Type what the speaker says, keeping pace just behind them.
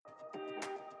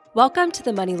Welcome to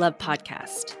the Money Love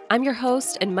Podcast. I'm your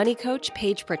host and money coach,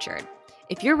 Paige Pritchard.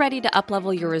 If you're ready to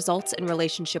uplevel your results in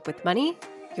relationship with money,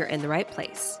 you're in the right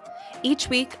place. Each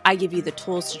week, I give you the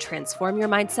tools to transform your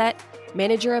mindset,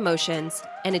 manage your emotions,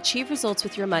 and achieve results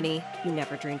with your money you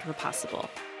never dreamed were possible.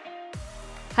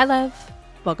 Hi, love.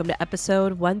 Welcome to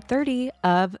episode 130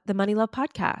 of the Money Love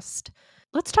Podcast.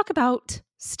 Let's talk about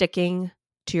sticking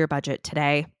to your budget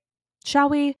today, shall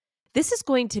we? This is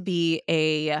going to be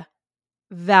a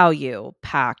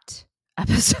value-packed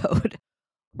episode.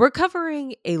 We're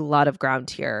covering a lot of ground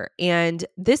here, and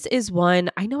this is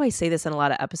one, I know I say this in a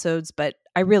lot of episodes, but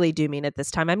I really do mean it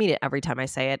this time. I mean it every time I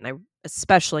say it, and I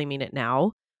especially mean it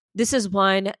now. This is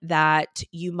one that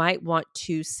you might want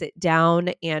to sit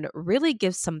down and really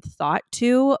give some thought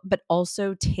to, but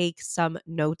also take some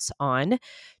notes on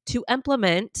to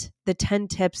implement the 10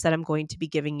 tips that I'm going to be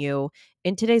giving you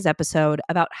in today's episode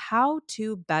about how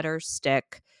to better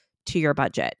stick to your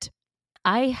budget.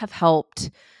 I have helped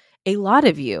a lot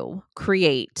of you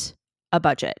create a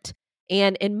budget.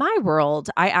 And in my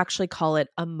world, I actually call it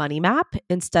a money map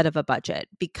instead of a budget,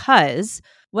 because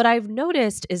what I've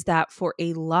noticed is that for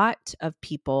a lot of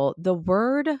people, the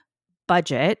word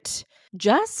budget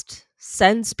just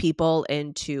sends people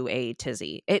into a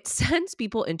tizzy. It sends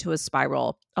people into a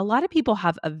spiral. A lot of people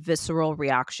have a visceral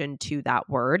reaction to that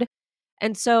word.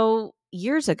 And so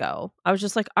years ago, I was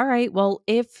just like, all right, well,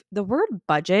 if the word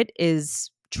budget is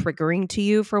triggering to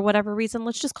you for whatever reason,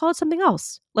 let's just call it something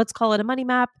else. Let's call it a money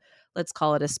map. Let's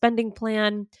call it a spending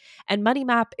plan. And money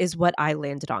map is what I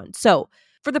landed on. So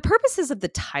for the purposes of the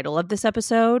title of this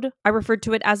episode, I referred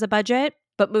to it as a budget.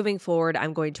 But moving forward,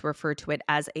 I'm going to refer to it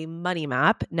as a money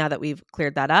map now that we've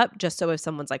cleared that up, just so if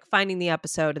someone's like finding the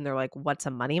episode and they're like, what's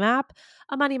a money map?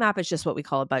 A money map is just what we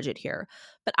call a budget here.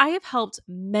 But I have helped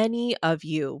many of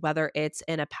you, whether it's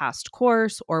in a past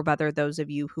course or whether those of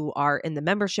you who are in the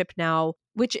membership now,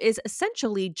 which is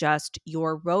essentially just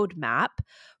your roadmap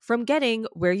from getting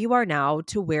where you are now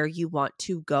to where you want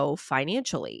to go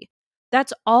financially.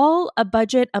 That's all a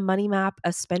budget, a money map,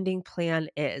 a spending plan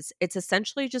is. It's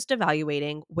essentially just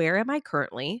evaluating where am I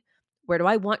currently, where do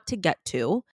I want to get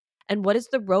to, and what is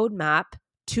the roadmap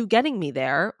to getting me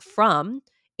there from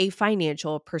a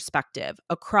financial perspective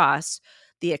across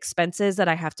the expenses that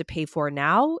I have to pay for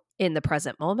now in the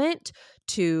present moment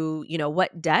to,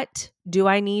 what debt do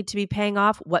I need to be paying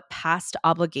off? What past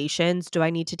obligations do I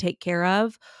need to take care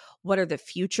of? What are the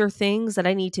future things that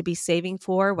I need to be saving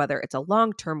for, whether it's a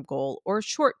long-term goal or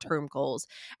short-term goals?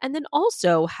 And then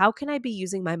also, how can I be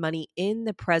using my money in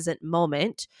the present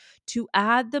moment to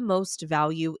add the most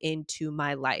value into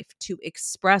my life, to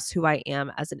express who I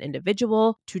am as an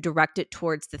individual, to direct it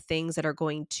towards the things that are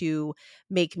going to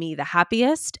make me the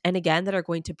happiest, and again, that are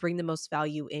going to bring the most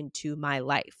value into my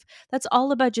life. That's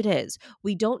all a budget is.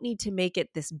 We don't need to make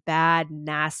it this bad,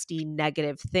 nasty,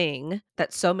 negative thing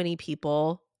that so many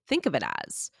people think of it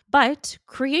as. But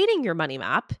creating your money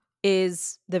map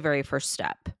is the very first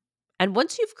step. And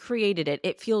once you've created it,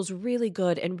 it feels really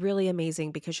good and really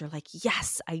amazing because you're like,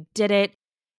 yes, I did it.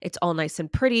 It's all nice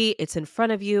and pretty. It's in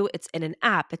front of you. It's in an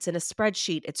app. It's in a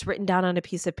spreadsheet. It's written down on a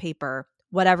piece of paper,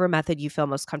 whatever method you feel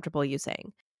most comfortable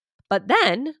using. But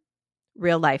then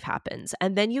real life happens.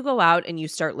 And then you go out and you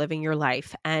start living your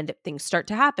life and things start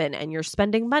to happen and you're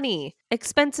spending money.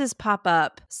 Expenses pop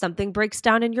up. Something breaks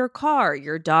down in your car.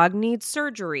 Your dog needs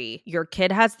surgery. Your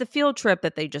kid has the field trip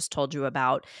that they just told you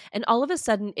about. And all of a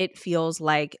sudden it feels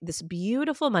like this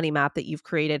beautiful money map that you've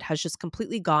created has just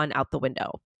completely gone out the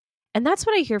window. And that's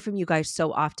what I hear from you guys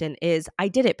so often is, I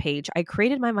did it, Paige. I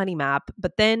created my money map,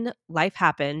 but then life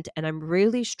happened and I'm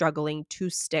really struggling to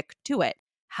stick to it.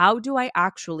 How do I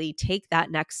actually take that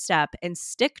next step and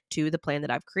stick to the plan that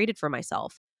I've created for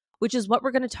myself? Which is what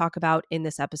we're going to talk about in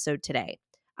this episode today.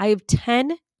 I have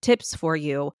 10 tips for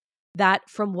you that,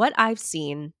 from what I've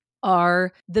seen,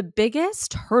 are the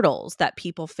biggest hurdles that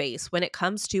people face when it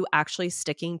comes to actually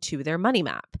sticking to their money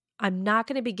map. I'm not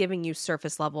going to be giving you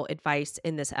surface level advice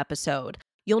in this episode.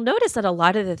 You'll notice that a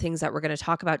lot of the things that we're going to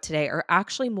talk about today are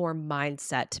actually more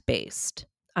mindset based.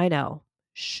 I know.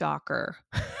 Shocker,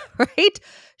 right?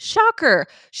 Shocker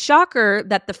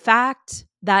that the fact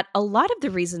that a lot of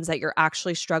the reasons that you're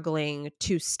actually struggling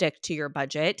to stick to your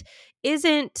budget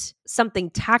isn't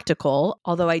something tactical,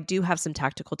 although I do have some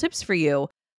tactical tips for you,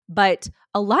 but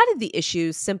a lot of the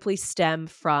issues simply stem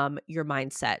from your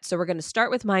mindset. So we're going to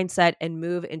start with mindset and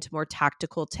move into more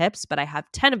tactical tips, but I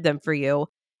have 10 of them for you.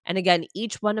 And again,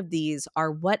 each one of these are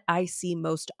what I see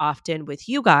most often with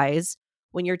you guys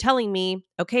when you're telling me,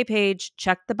 okay, Paige,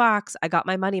 check the box. I got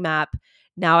my money map.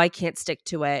 Now I can't stick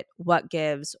to it. What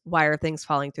gives? Why are things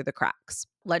falling through the cracks?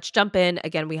 let's jump in.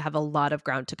 Again, we have a lot of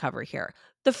ground to cover here.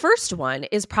 The first one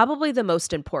is probably the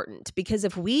most important because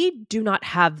if we do not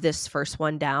have this first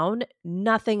one down,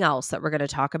 nothing else that we're going to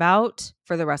talk about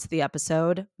for the rest of the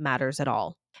episode matters at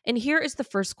all. And here is the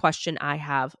first question I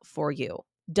have for you.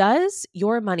 Does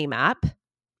your money map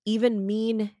even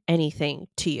mean anything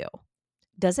to you?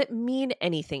 Does it mean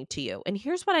anything to you? And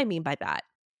here's what I mean by that.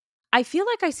 I feel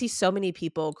like I see so many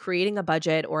people creating a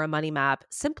budget or a money map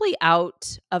simply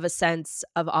out of a sense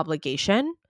of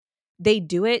obligation. They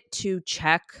do it to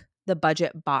check the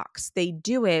budget box. They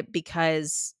do it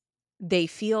because they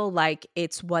feel like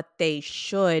it's what they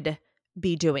should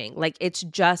be doing. Like it's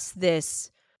just this,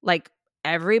 like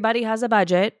everybody has a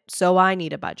budget, so I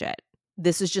need a budget.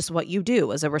 This is just what you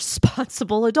do as a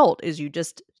responsible adult is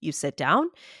you sit down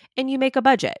and you make a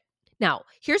budget. Now,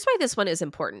 here's why this one is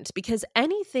important because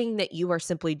anything that you are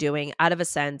simply doing out of a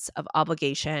sense of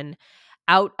obligation,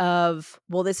 out of,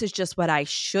 well, this is just what I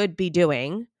should be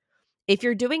doing. If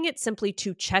you're doing it simply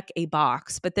to check a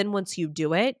box, but then once you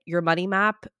do it, your money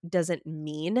map doesn't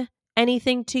mean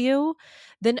anything to you,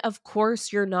 then of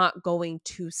course you're not going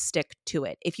to stick to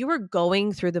it. If you are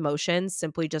going through the motions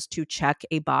simply just to check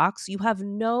a box, you have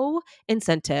no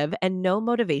incentive and no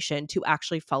motivation to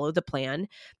actually follow the plan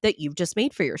that you've just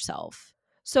made for yourself.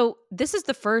 So, this is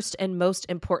the first and most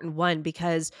important one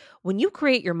because when you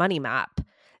create your money map,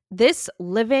 this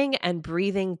living and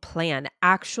breathing plan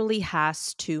actually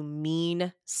has to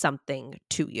mean something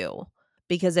to you.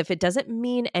 Because if it doesn't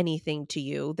mean anything to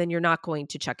you, then you're not going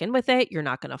to check in with it. You're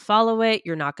not going to follow it.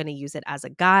 You're not going to use it as a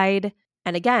guide.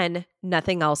 And again,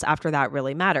 nothing else after that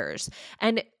really matters.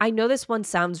 And I know this one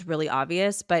sounds really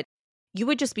obvious, but you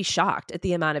would just be shocked at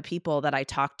the amount of people that I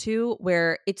talk to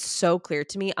where it's so clear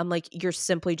to me. I'm like, you're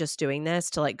simply just doing this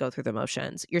to like go through the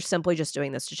motions. You're simply just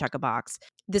doing this to check a box.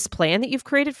 This plan that you've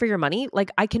created for your money,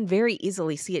 like I can very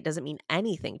easily see it doesn't mean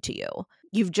anything to you.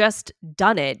 You've just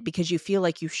done it because you feel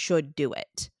like you should do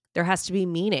it. There has to be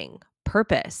meaning,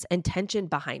 purpose, intention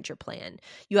behind your plan.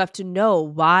 You have to know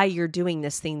why you're doing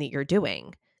this thing that you're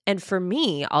doing. And for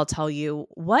me, I'll tell you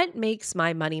what makes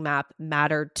my money map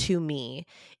matter to me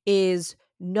is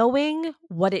knowing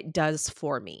what it does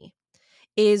for me,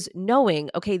 is knowing,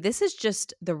 okay, this is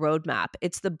just the roadmap.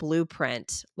 It's the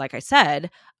blueprint, like I said,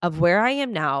 of where I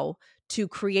am now to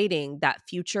creating that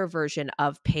future version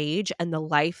of Paige and the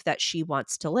life that she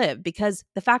wants to live. Because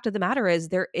the fact of the matter is,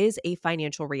 there is a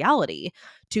financial reality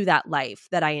to that life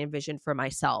that I envision for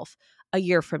myself a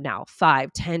year from now,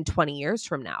 5, 10, 20 years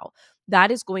from now.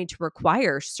 That is going to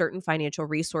require certain financial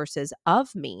resources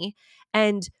of me.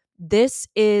 And this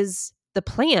is the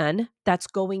plan that's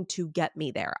going to get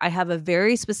me there. I have a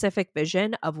very specific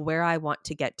vision of where I want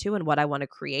to get to and what I want to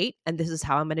create, and this is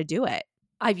how I'm going to do it.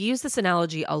 I've used this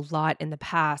analogy a lot in the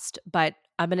past, but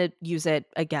I'm going to use it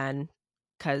again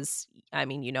because, I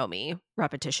mean, you know me,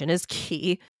 repetition is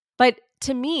key. But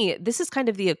to me, this is kind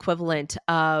of the equivalent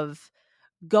of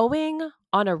going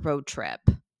on a road trip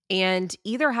and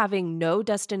either having no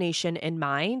destination in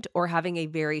mind or having a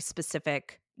very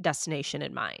specific destination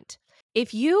in mind.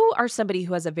 If you are somebody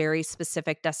who has a very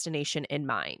specific destination in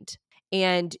mind,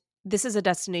 and this is a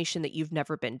destination that you've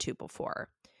never been to before,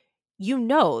 you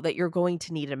know that you're going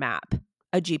to need a map,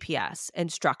 a GPS,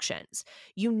 instructions.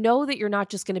 You know that you're not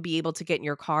just going to be able to get in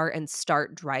your car and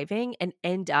start driving and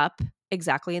end up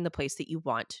exactly in the place that you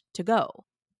want to go.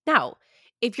 Now,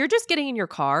 if you're just getting in your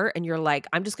car and you're like,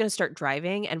 I'm just going to start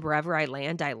driving and wherever I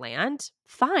land,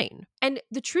 fine. And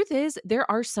the truth is, there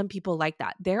are some people like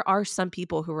that. There are some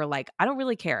people who are like, I don't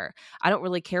really care. I don't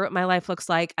really care what my life looks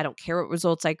like. I don't care what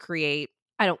results I create.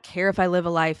 I don't care if I live a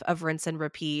life of rinse and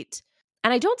repeat.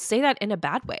 And I don't say that in a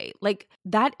bad way. Like,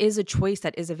 that is a choice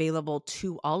that is available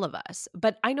to all of us.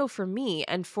 But I know for me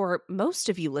and for most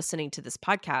of you listening to this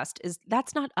podcast is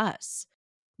that's not us.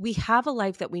 We have a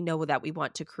life that we know that we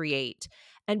want to create.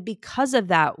 And because of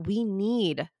that, we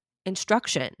need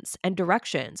instructions and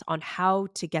directions on how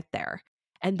to get there.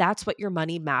 And that's what your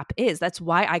money map is. That's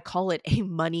why I call it a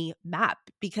money map,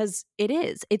 because it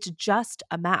is. It's just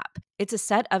a map. It's a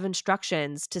set of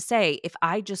instructions to say, if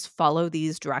I just follow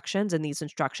these directions and these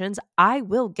instructions, I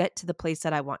will get to the place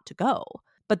that I want to go.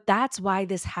 But that's why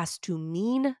this has to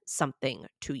mean something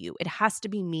to you. It has to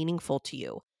be meaningful to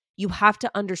you. You have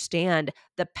to understand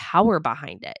the power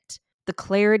behind it, the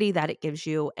clarity that it gives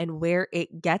you, and where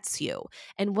it gets you.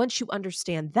 And once you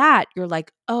understand that, you're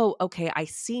like, oh, okay, I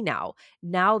see now.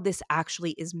 Now this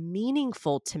actually is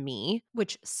meaningful to me,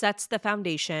 which sets the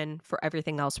foundation for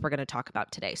everything else we're going to talk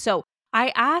about today. So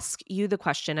I ask you the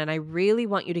question, and I really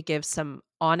want you to give some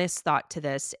honest thought to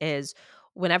this, is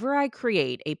whenever I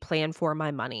create a plan for my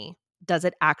money, does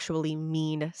it actually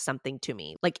mean something to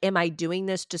me? Like, am I doing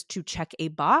this just to check a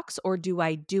box, or do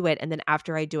I do it? And then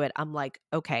after I do it, I'm like,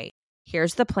 okay,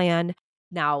 here's the plan.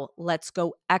 Now let's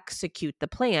go execute the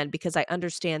plan because I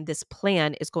understand this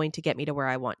plan is going to get me to where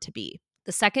I want to be.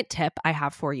 The second tip I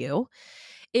have for you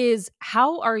is,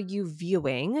 how are you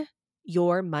viewing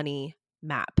your money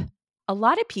map? A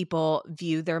lot of people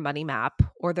view their money map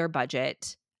or their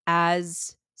budget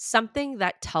as something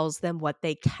that tells them what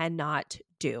they cannot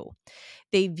do.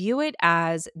 They view it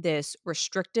as this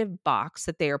restrictive box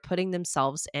that they are putting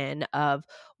themselves in of,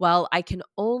 well, I can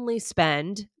only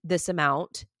spend this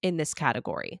amount in this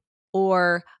category.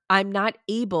 Or I'm not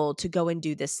able to go and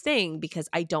do this thing because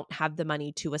I don't have the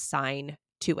money to assign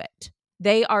to it.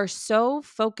 They are so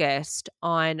focused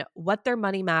on what their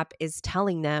money map is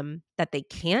telling them that they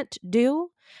can't do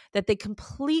that they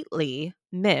completely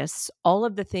miss all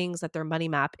of the things that their money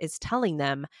map is telling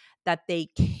them that they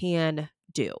can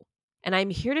do. And I'm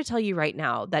here to tell you right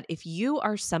now that if you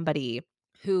are somebody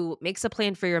who makes a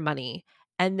plan for your money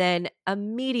and then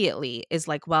immediately is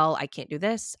like, well, I can't do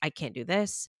this, I can't do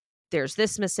this, there's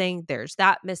this missing, there's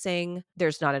that missing,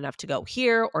 there's not enough to go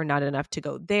here or not enough to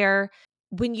go there.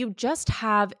 When you just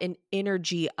have an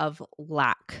energy of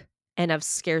lack and of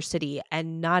scarcity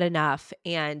and not enough,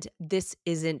 and this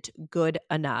isn't good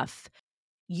enough,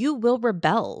 you will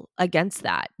rebel against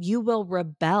that. You will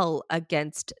rebel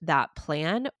against that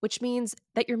plan, which means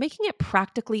that you're making it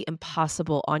practically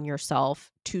impossible on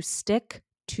yourself to stick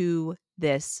to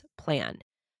this plan.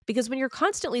 Because when you're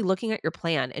constantly looking at your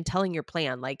plan and telling your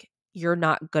plan like you're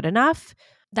not good enough,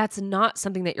 that's not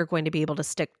something that you're going to be able to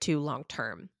stick to long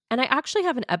term. And I actually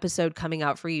have an episode coming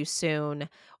out for you soon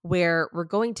where we're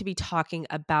going to be talking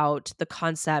about the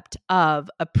concept of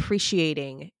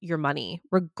appreciating your money,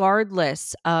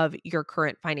 regardless of your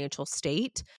current financial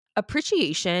state.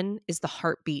 Appreciation is the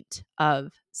heartbeat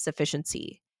of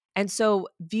sufficiency. And so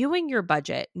viewing your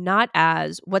budget not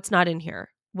as what's not in here,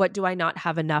 what do I not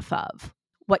have enough of,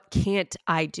 what can't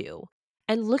I do,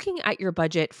 and looking at your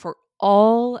budget for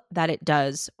all that it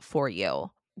does for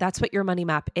you. That's what your money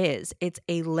map is. It's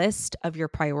a list of your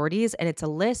priorities, and it's a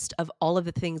list of all of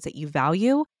the things that you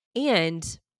value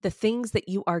and the things that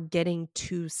you are getting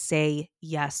to say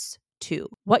yes to.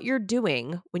 What you're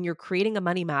doing when you're creating a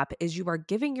money map is you are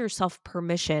giving yourself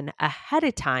permission ahead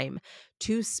of time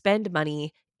to spend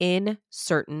money in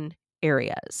certain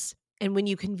areas. And when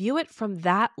you can view it from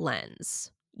that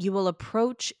lens, you will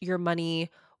approach your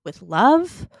money with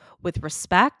love, with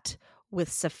respect, with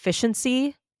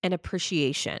sufficiency, and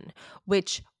appreciation,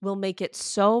 which will make it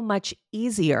so much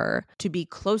easier to be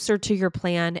closer to your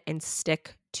plan and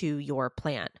stick to your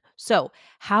plan. So,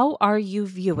 how are you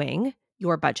viewing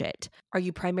your budget? Are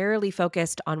you primarily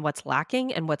focused on what's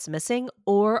lacking and what's missing,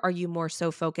 or are you more so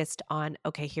focused on,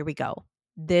 okay, here we go.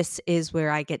 This is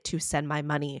where I get to send my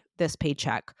money this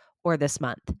paycheck or this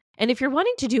month. And if you're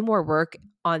wanting to do more work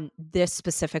on this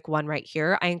specific one right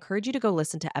here, I encourage you to go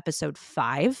listen to episode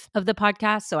 5 of the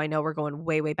podcast. So I know we're going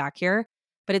way, way back here,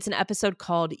 but it's an episode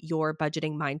called Your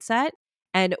Budgeting Mindset.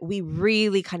 And we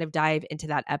really kind of dive into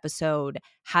that episode,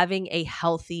 having a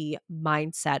healthy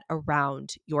mindset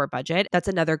around your budget. That's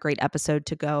another great episode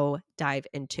to go dive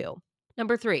into.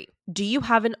 Number 3, do you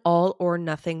have an all or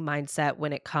nothing mindset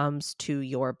when it comes to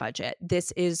your budget?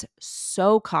 This is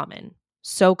so common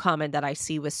that I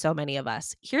see with so many of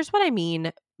us. Here's what I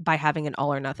mean by having an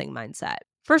all or nothing mindset.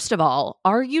 First of all,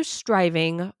 are you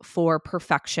striving for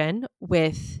perfection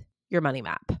with your money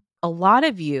map? A lot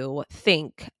of you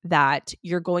think that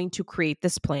you're going to create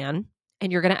this plan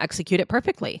and you're going to execute it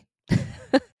perfectly.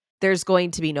 There's going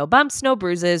to be no bumps, no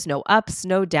bruises, no ups,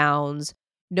 no downs,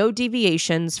 no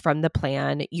deviations from the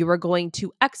plan. You are going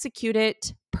to execute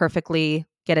it perfectly,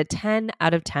 get a 10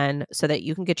 out of 10 so that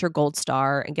you can get your gold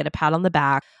star and get a pat on the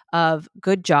back of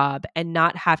good job and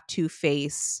not have to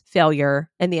face failure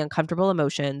and the uncomfortable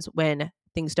emotions when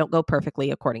things don't go perfectly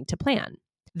according to plan.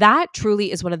 That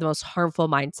truly is one of the most harmful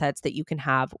mindsets that you can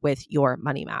have with your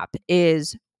money map,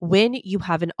 is when you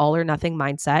have an all or nothing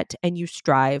mindset and you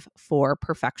strive for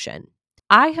perfection.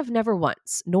 I have never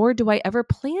once, nor do I ever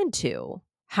plan to,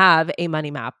 have a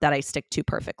money map that I stick to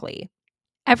perfectly.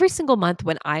 Every single month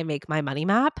when I make my money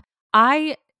map,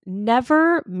 I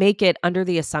never make it under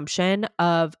the assumption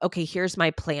of, okay, here's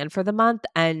my plan for the month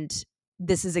and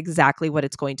this is exactly what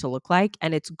it's going to look like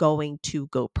and it's going to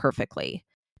go perfectly.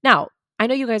 Now, I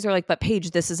know you guys are like, but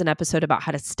Paige, this is an episode about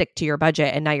how to stick to your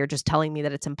budget. And now you're just telling me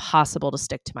that it's impossible to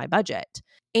stick to my budget.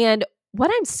 And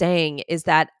what I'm saying is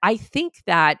that I think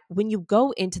that when you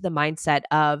go into the mindset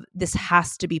of this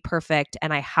has to be perfect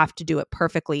and I have to do it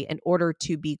perfectly in order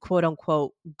to be quote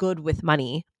unquote good with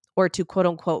money or to quote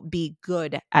unquote be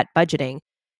good at budgeting,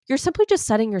 you're simply just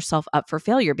setting yourself up for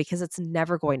failure because it's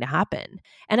never going to happen.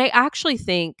 And I actually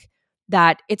think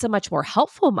that it's a much more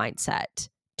helpful mindset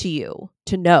to you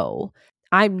to know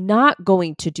I'm not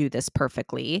going to do this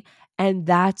perfectly. And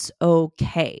that's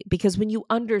okay. Because when you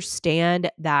understand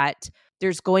that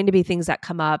there's going to be things that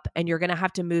come up and you're going to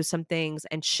have to move some things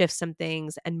and shift some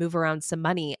things and move around some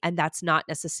money, and that's not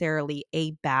necessarily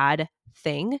a bad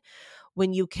thing.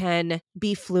 When you can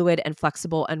be fluid and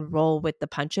flexible and roll with the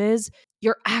punches,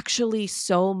 you're actually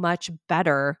so much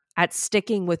better at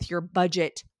sticking with your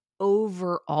budget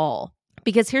overall.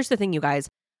 Because here's the thing, you guys,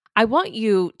 I want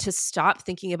you to stop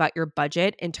thinking about your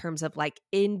budget in terms of like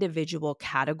individual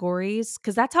categories,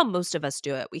 because that's how most of us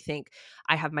do it. We think,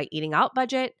 I have my eating out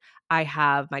budget, I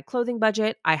have my clothing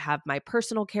budget, I have my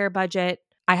personal care budget.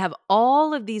 I have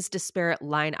all of these disparate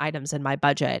line items in my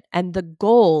budget, and the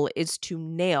goal is to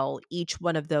nail each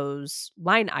one of those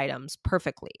line items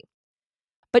perfectly.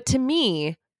 But to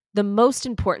me, the most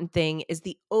important thing is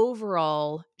the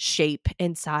overall shape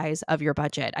and size of your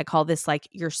budget. I call this like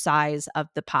your size of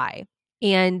the pie.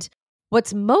 And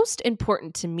what's most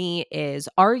important to me is,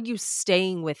 are you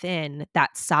staying within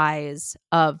that size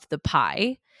of the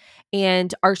pie?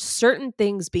 And are certain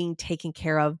things being taken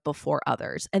care of before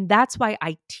others? And that's why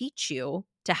I teach you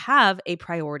to have a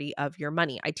priority of your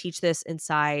money. I teach this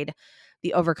inside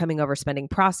the Overcoming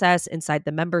Overspending process, inside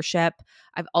the membership.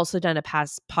 I've also done a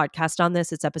past podcast on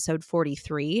this. It's episode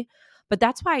 43. But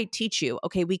that's why I teach you,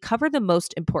 okay, we cover the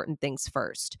most important things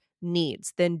first: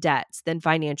 needs, then debts, then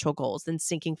financial goals, then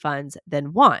sinking funds,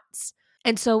 then wants.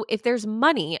 And so if there's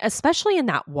money, especially in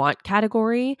that want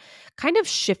category, kind of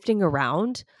shifting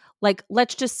around, like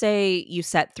let's just say you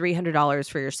set $300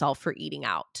 for yourself for eating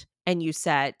out and you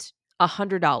set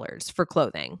 $100 for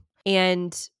clothing.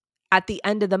 And at the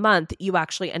end of the month, you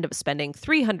actually end up spending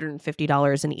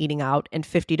 $350 in eating out and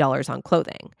 $50 on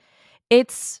clothing.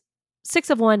 It's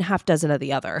six of one, half dozen of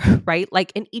the other, right?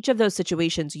 Like in each of those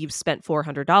situations, you've spent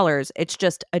 $400. It's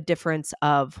just a difference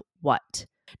of what.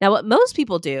 Now, what most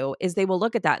people do is they will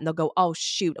look at that and they'll go, oh,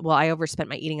 shoot, well, I overspent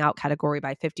my eating out category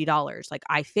by $50. Like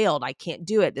I failed. I can't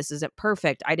do it. This isn't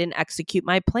perfect. I didn't execute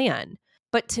my plan.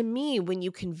 But to me, when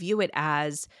you can view it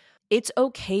as, it's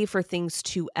okay for things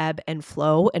to ebb and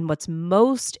flow, and what's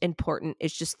most important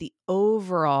is just the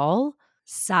overall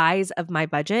size of my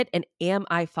budget, and am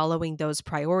I following those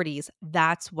priorities?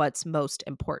 That's what's most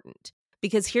important.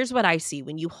 Because here's what I see: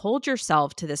 when you hold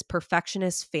yourself to this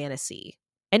perfectionist fantasy,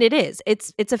 and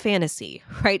it's a fantasy,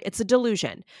 right? It's a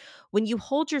delusion. When you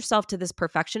hold yourself to this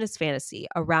perfectionist fantasy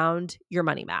around your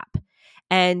money map,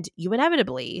 and you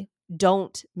inevitably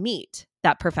don't meet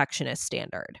that perfectionist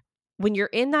standard, when you're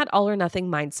in that all or nothing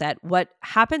mindset, what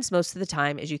happens most of the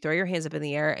time is you throw your hands up in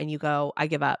the air and you go, I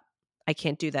give up. I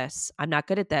can't do this. I'm not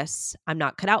good at this. I'm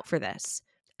not cut out for this.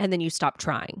 And then you stop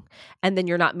trying. And then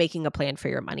you're not making a plan for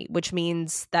your money, which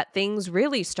means that things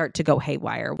really start to go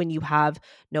haywire when you have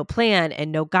no plan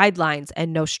and no guidelines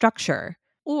and no structure.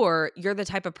 Or you're the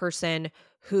type of person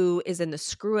who is in the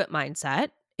screw it mindset.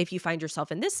 If you find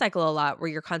yourself in this cycle a lot, where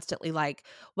you're constantly like,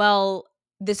 well,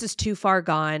 this is too far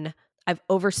gone. I've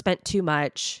overspent too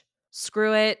much.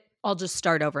 Screw it. I'll just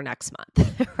start over next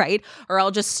month, right? Or I'll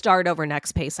just start over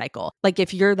next pay cycle. Like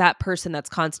if you're that person that's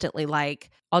constantly like,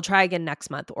 I'll try again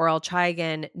next month, or I'll try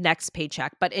again next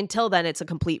paycheck, but until then it's a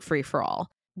complete free for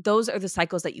all. Those are the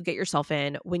cycles that you get yourself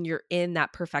in when you're in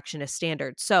that perfectionist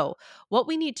standard. So what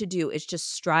we need to do is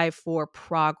just strive for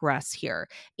progress here.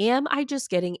 Am I just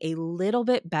getting a little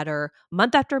bit better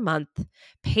month after month,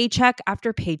 paycheck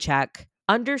after paycheck?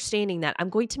 Understanding that I'm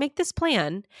going to make this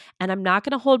plan and I'm not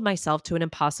going to hold myself to an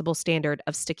impossible standard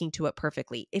of sticking to it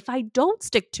perfectly. If I don't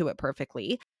stick to it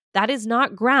perfectly, that is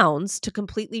not grounds to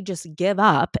completely just give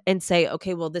up and say,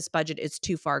 okay, well, this budget is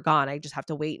too far gone. I just have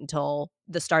to wait until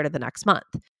the start of the next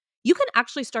month. You can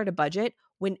actually start a budget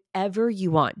whenever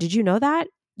you want. Did you know that?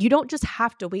 You don't just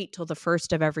have to wait till the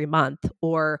first of every month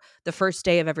or the first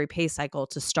day of every pay cycle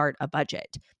to start a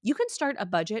budget. You can start a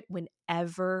budget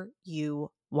whenever you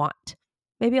want.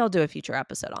 Maybe I'll do a future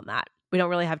episode on that. We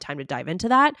don't really have time to dive into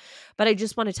that, but I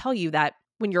just want to tell you that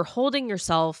when you're holding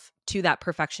yourself to that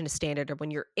perfectionist standard, or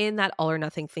when you're in that all or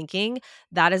nothing thinking,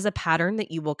 that is a pattern that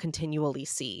you will continually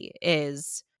see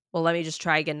is, well, let me just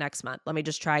try again next month. Let me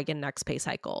just try again next pay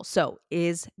cycle. So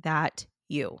is that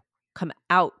you? Come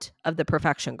out of the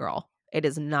perfection, girl. It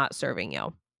is not serving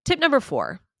you. Tip number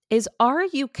 4 is, are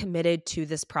you committed to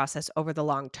this process over the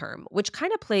long term? Which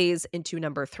kind of plays into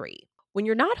number 3. When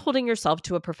you're not holding yourself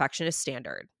to a perfectionist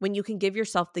standard, when you can give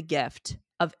yourself the gift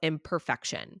of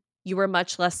imperfection, you are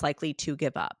much less likely to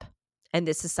give up. And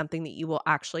this is something that you will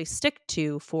actually stick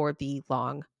to for the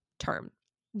long term.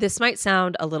 This might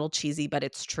sound a little cheesy, but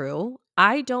it's true.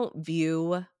 I don't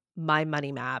view my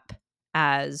money map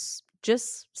as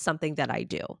just something that I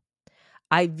do.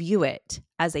 I view it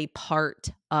as a part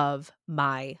of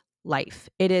my life.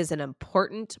 It is an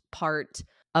important part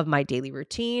of my daily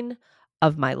routine,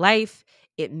 of my life.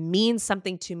 It means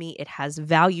something to me. It has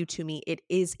value to me. It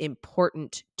is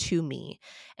important to me.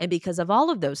 And because of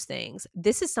all of those things,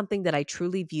 this is something that I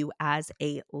truly view as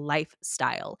a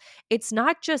lifestyle. It's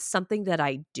not just something that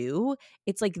I do.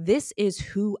 It's like, this is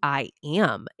who I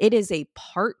am. It is a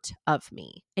part of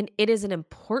me, and it is an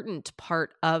important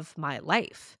part of my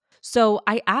life. So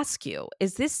I ask you,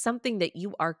 is this something that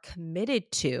you are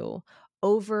committed to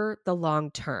over the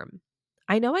long term?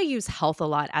 I know I use health a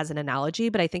lot as an analogy,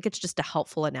 but I think it's just a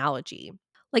helpful analogy.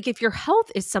 Like, if your health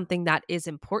is something that is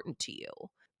important to you,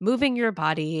 moving your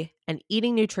body and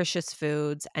eating nutritious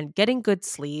foods and getting good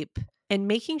sleep and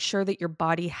making sure that your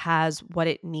body has what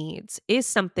it needs is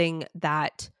something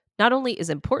that not only is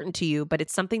important to you, but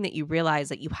it's something that you realize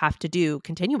that you have to do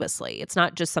continuously. It's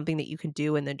not just something that you can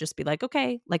do and then just be like,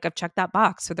 okay, like, I've checked that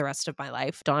box for the rest of my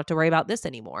life. Don't have to worry about this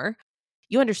anymore.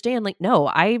 You understand, like, no,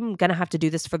 I'm going to have to do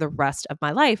this for the rest of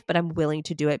my life, but I'm willing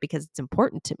to do it because it's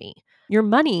important to me. Your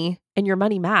money and your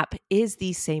money map is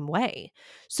the same way.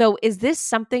 So is this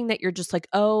something that you're just like,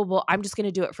 oh, well, I'm just going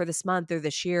to do it for this month or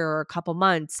this year or a couple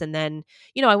months, and then,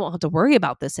 I won't have to worry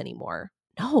about this anymore?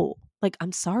 No. Like,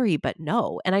 I'm sorry, but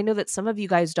no. And I know that some of you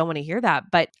guys don't want to hear that,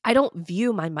 but I don't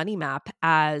view my money map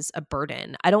as a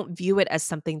burden. I don't view it as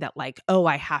something that, like, oh,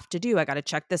 I have to do. I got to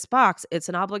check this box. It's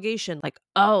an obligation. Like,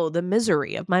 oh, the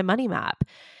misery of my money map.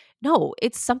 No,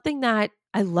 it's something that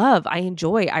I love, I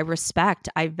enjoy, I respect,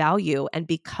 I value. And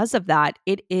because of that,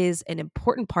 it is an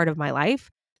important part of my life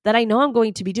that I know I'm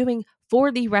going to be doing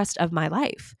for the rest of my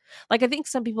life. Like, I think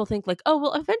some people think, like, oh,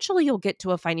 well, eventually you'll get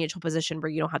to a financial position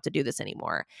where you don't have to do this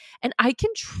anymore. And I can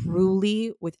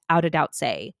truly, without a doubt,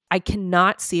 say, I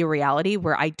cannot see a reality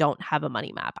where I don't have a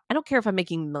money map. I don't care if I'm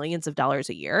making millions of dollars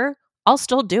a year, I'll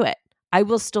still do it. I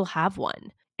will still have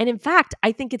one. And in fact,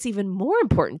 I think it's even more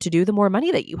important to do the more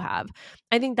money that you have.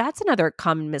 I think that's another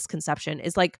common misconception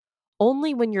is, like,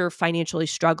 only when you're financially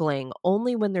struggling,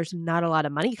 only when there's not a lot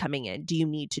of money coming in, do you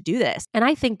need to do this. And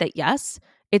I think that, yes,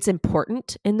 it's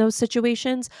important in those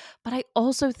situations, but I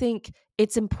also think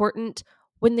it's important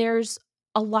when there's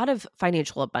a lot of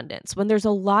financial abundance, when there's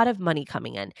a lot of money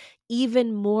coming in,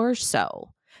 even more so.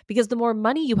 Because the more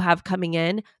money you have coming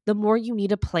in, the more you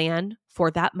need a plan for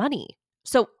that money.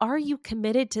 So are you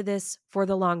committed to this for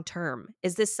the long term?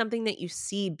 Is this something that you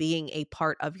see being a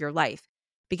part of your life?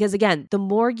 Because again, the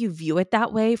more you view it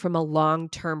that way from a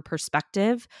long-term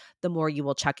perspective, the more you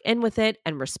will check in with it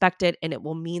and respect it, and it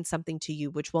will mean something to you,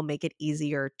 which will make it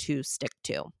easier to stick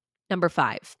to. Number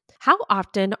 5, how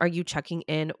often are you checking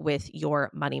in with your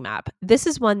money map? This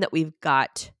is one that we've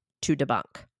got to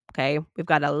debunk, okay? We've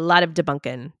got a lot of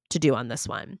debunking to do on this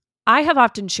one. I have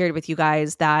often shared with you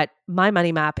guys that my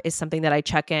money map is something that I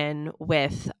check in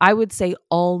with, I would say,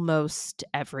 almost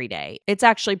every day. It's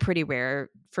actually pretty rare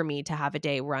for me to have a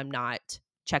day where I'm not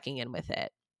checking in with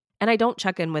it. And I don't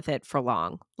check in with it for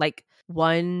long, like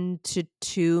 1 to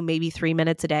 2, maybe 3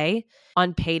 minutes a day.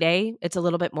 On payday, it's a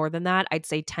little bit more than that. I'd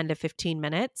say 10 to 15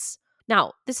 minutes.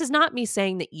 Now, this is not me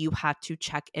saying that you have to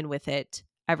check in with it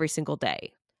every single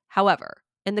day. However,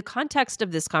 in the context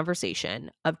of this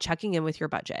conversation of checking in with your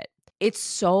budget, it's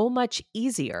so much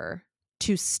easier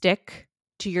to stick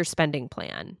to your spending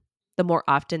plan the more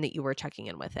often that you are checking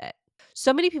in with it.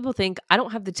 So many people think, I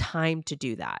don't have the time to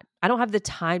do that. I don't have the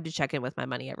time to check in with my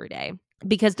money every day,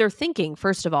 because they're thinking,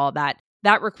 first of all, that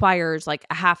requires like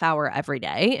a half hour every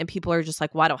day. And people are just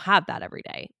like, well, I don't have that every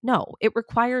day. No, it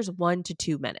requires 1 to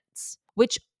 2 minutes,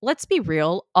 which, let's be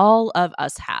real, all of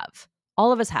us have.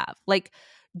 All of us have. Like,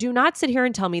 do not sit here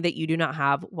and tell me that you do not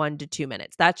have 1 to 2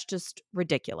 minutes. That's just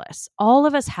ridiculous. All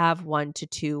of us have 1 to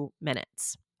 2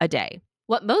 minutes a day.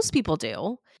 What most people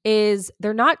do is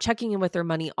they're not checking in with their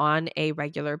money on a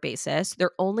regular basis.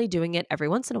 They're only doing it every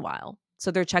once in a while.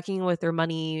 So they're checking in with their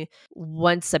money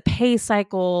once a pay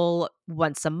cycle,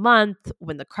 once a month,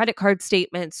 when the credit card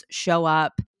statements show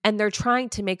up, and they're trying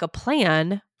to make a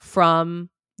plan from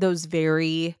those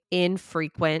very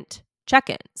infrequent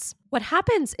check-ins. What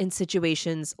happens in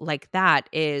situations like that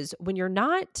is when you're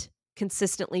not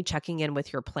consistently checking in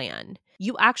with your plan,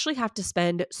 you actually have to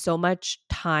spend so much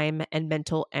time and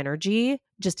mental energy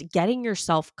just getting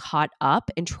yourself caught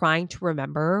up and trying to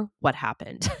remember what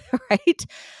happened, right?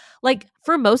 Like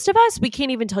for most of us, we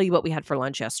can't even tell you what we had for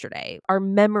lunch yesterday. Our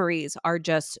memories are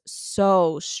just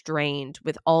so strained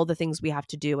with all the things we have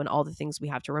to do and all the things we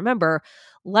have to remember,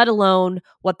 let alone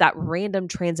what that random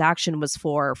transaction was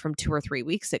for from 2 or 3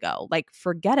 weeks ago. Like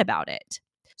forget about it.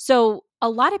 So a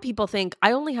lot of people think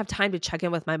I only have time to check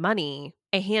in with my money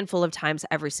a handful of times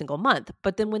every single month.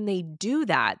 But then when they do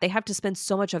that, they have to spend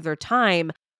so much of their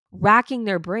time racking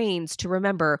their brains to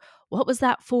remember what was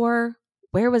that for?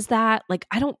 Where was that? Like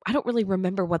I don't really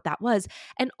remember what that was.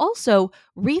 And also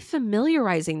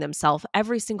refamiliarizing themselves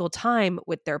every single time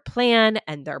with their plan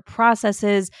and their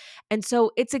processes. And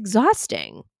so it's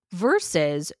exhausting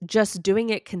versus just doing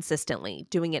it consistently,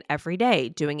 doing it every day,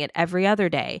 doing it every other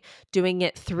day, doing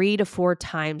it 3 to 4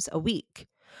 times a week.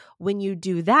 When you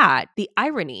do that, the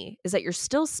irony is that you're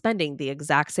still spending the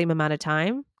exact same amount of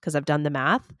time, because I've done the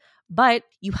math, but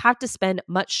you have to spend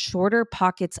much shorter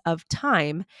pockets of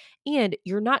time, and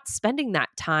you're not spending that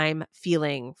time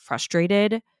feeling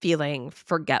frustrated, feeling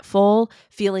forgetful,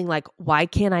 feeling like, why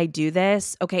can't I do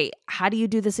this? Okay, how do you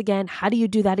do this again? How do you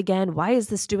do that again? Why is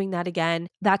this doing that again?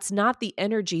 That's not the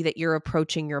energy that you're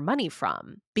approaching your money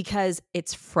from, because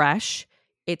it's fresh,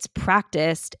 it's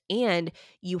practiced, and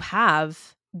you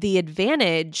have the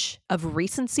advantage of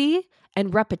recency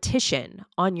and repetition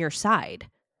on your side.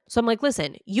 So I'm like,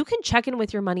 listen, you can check in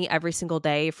with your money every single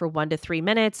day for 1 to 3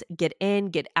 minutes, get in,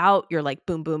 get out. You're like,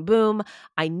 boom, boom, boom.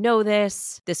 I know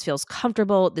this. This feels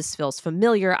comfortable. This feels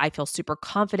familiar. I feel super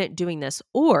confident doing this.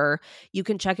 Or you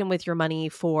can check in with your money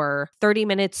for 30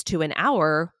 minutes to an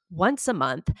hour once a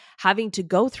month, having to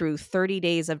go through 30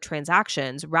 days of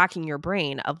transactions, racking your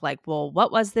brain of like, well,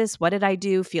 what was this? What did I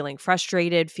do? Feeling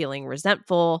frustrated, feeling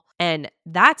resentful. And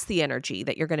that's the energy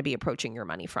that you're going to be approaching your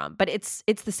money from. But it's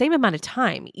the same amount of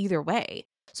time either way.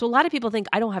 So a lot of people think,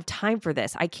 I don't have time for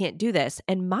this. I can't do this.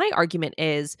 And my argument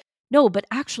is, no, but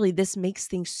actually this makes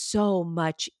things so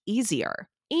much easier.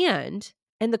 And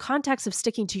in the context of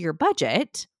sticking to your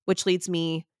budget, which leads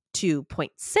me to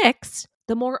point 6,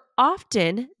 the more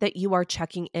often that you are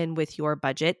checking in with your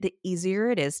budget, the easier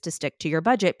it is to stick to your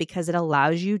budget, because it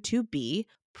allows you to be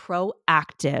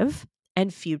proactive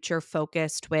and future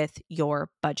focused with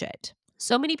your budget.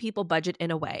 So many people budget in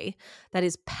a way that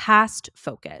is past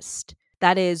focused,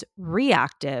 that is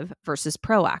reactive versus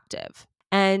proactive.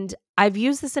 And I've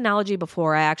used this analogy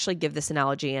before. I actually give this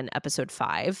analogy in episode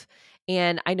 5.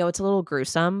 And I know it's a little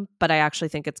gruesome, but I actually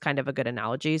think it's kind of a good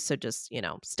analogy. So just,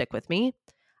 stick with me.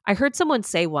 I heard someone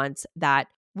say once that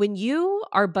when you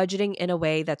are budgeting in a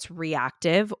way that's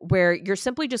reactive, where you're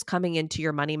simply just coming into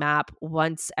your money map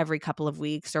once every couple of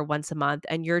weeks or once a month,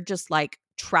 and you're just like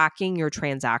tracking your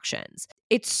transactions,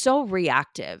 it's so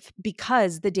reactive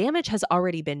because the damage has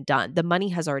already been done. The money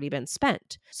has already been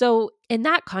spent. So in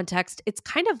that context, it's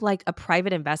kind of like a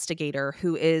private investigator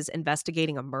who is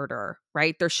investigating a murder,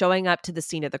 right? They're showing up to the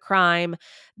scene of the crime.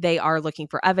 They are looking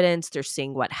for evidence. They're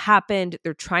seeing what happened.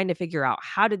 They're trying to figure out,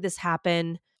 how did this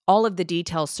happen? All of the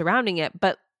details surrounding it,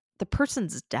 but the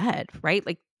person's dead, right?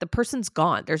 Like the person's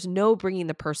gone. There's no bringing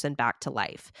the person back to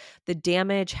life. The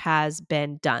damage has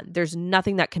been done. There's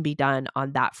nothing that can be done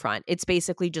on that front. It's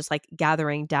basically just like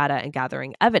gathering data and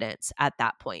gathering evidence at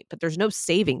that point, but there's no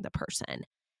saving the person.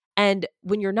 And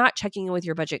when you're not checking in with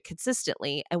your budget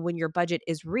consistently, and when your budget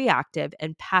is reactive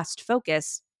and past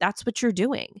focus, that's what you're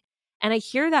doing. And I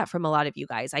hear that from a lot of you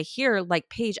guys. I hear like,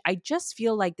 Paige, I just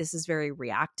feel like this is very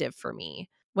reactive for me.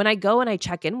 When I go and I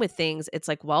check in with things, it's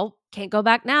like, well, can't go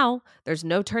back now. There's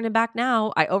no turning back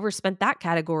now. I overspent that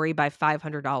category by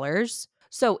 $500.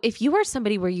 So if you are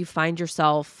somebody where you find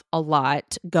yourself a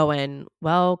lot going,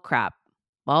 well, crap,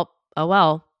 well, oh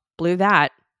well, blew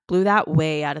that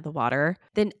way out of the water,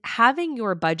 then having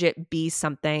your budget be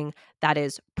something that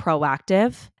is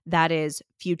proactive, that is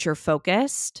future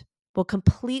focused, will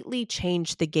completely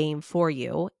change the game for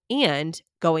you. And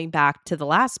going back to the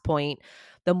last point,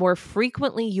 the more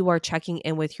frequently you are checking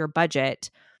in with your budget,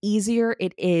 easier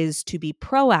it is to be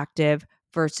proactive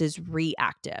versus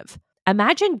reactive.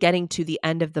 Imagine getting to the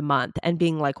end of the month and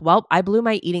being like, well, I blew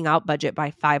my eating out budget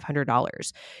by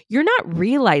 $500. You're not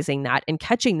realizing that and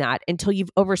catching that until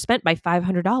you've overspent by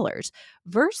 $500.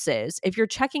 Versus if you're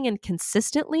checking in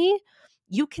consistently,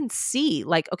 you can see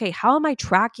like, okay, how am I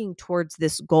tracking towards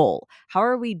this goal? How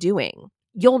are we doing?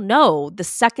 You'll know the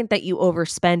second that you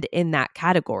overspend in that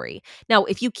category. Now,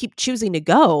 if you keep choosing to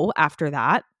go after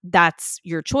that, that's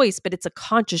your choice, but it's a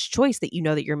conscious choice that you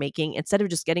know that you're making instead of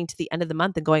just getting to the end of the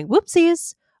month and going,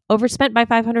 whoopsies, overspent by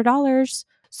 $500.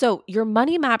 So, your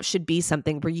money map should be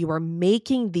something where you are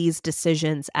making these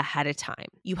decisions ahead of time.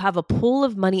 You have a pool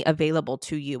of money available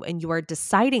to you, and you are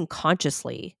deciding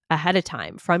consciously ahead of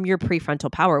time from your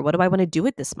prefrontal power. What do I want to do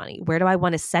with this money? Where do I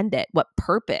want to send it? What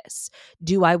purpose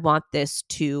do I want this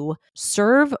to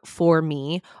serve for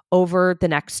me over the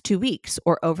next 2 weeks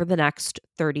or over the next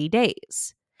 30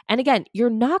 days? And again, you're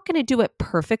not going to do it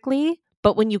perfectly,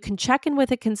 but when you can check in with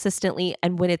it consistently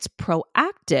and when it's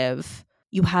proactive,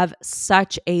 you have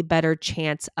such a better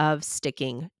chance of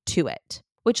sticking to it.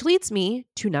 Which leads me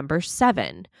to number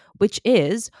 7, which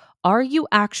is, are you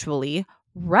actually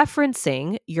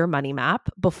referencing your money map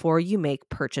before you make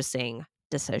purchasing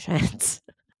decisions?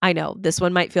 I know this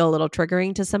one might feel a little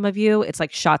triggering to some of you. It's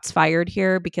like shots fired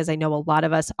here because I know a lot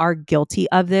of us are guilty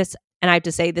of this. And I have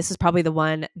to say, this is probably the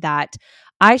one that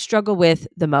I struggle with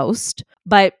the most.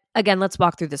 But again, let's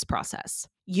walk through this process.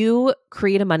 You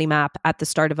create a money map at the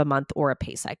start of a month or a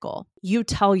pay cycle. You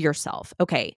tell yourself,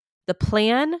 okay, the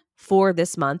plan for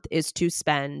this month is to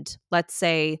spend, let's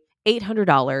say,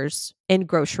 $800 in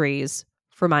groceries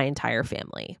for my entire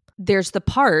family. There's the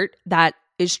part that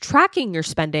is tracking your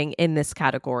spending in this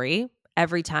category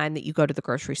every time that you go to the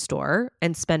grocery store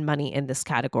and spend money in this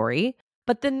category.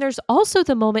 But then there's also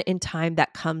the moment in time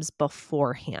that comes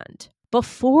beforehand.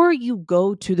 Before you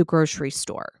go to the grocery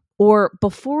store, or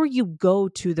before you go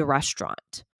to the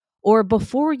restaurant, or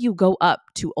before you go up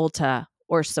to Ulta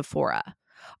or Sephora,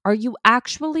 are you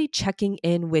actually checking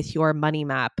in with your money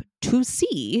map to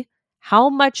see how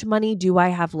much money do I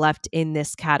have left in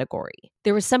this category?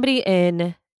 There was somebody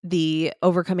in the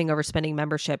Overcoming Overspending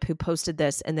membership who posted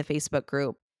this in the Facebook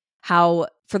group, how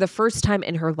for the first time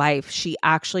in her life, she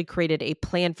actually created a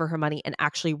plan for her money and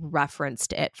actually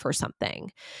referenced it for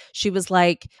something. She was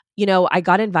like, I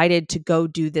got invited to go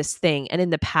do this thing. And in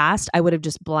the past, I would have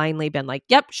just blindly been like,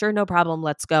 yep, sure, no problem,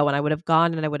 let's go. And I would have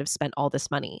gone and I would have spent all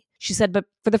this money. She said, but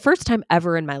for the first time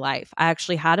ever in my life, I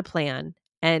actually had a plan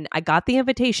and I got the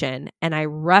invitation and I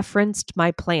referenced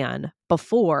my plan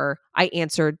before I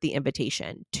answered the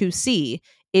invitation to see,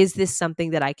 is this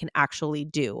something that I can actually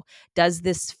do? Does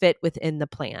this fit within the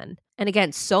plan? And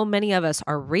again, so many of us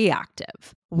are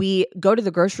reactive. We go to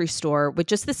the grocery store with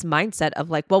just this mindset of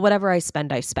like, well, whatever I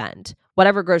spend, I spend.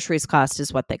 Whatever groceries cost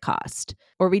is what they cost.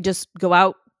 Or we just go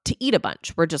out to eat a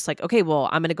bunch. We're just like, okay, well,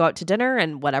 I'm going to go out to dinner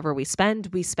and whatever we spend,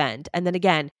 we spend. And then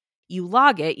again, you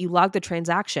log the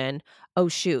transaction. Oh,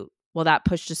 shoot. Well, that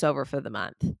pushed us over for the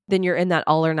month. Then you're in that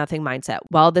all or nothing mindset.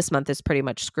 Well, this month is pretty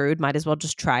much screwed. Might as well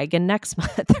just try again next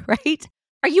month, right?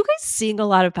 Are you guys seeing a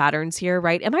lot of patterns here,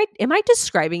 right? Am I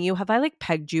describing you? Have I like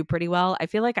pegged you pretty well? I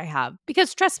feel like I have.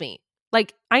 Because trust me,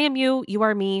 like I am you, you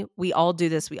are me. We all do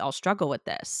this. We all struggle with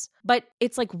this. But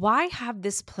it's like, why have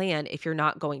this plan if you're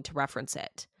not going to reference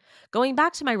it? Going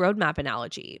back to my roadmap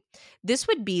analogy, this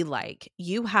would be like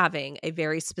you having a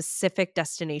very specific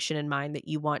destination in mind that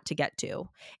you want to get to,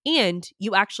 and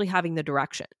you actually having the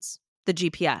directions, the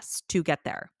GPS to get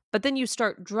there. But then you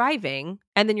start driving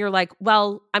and then you're like,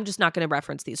 well, I'm just not going to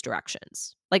reference these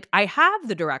directions. Like I have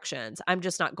the directions, I'm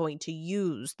just not going to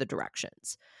use the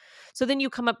directions. So then you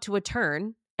come up to a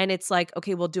turn and it's like,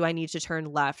 okay, well, do I need to turn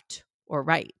left or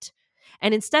right?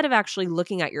 And instead of actually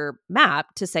looking at your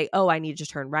map to say, oh, I need to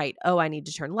turn right, oh, I need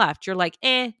to turn left, you're like,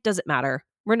 doesn't matter.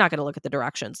 We're not going to look at the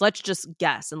directions. Let's just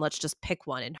guess and let's just pick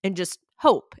one and just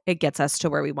hope it gets us to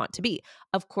where we want to be.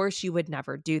 Of course, you would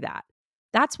never do that.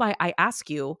 That's why I ask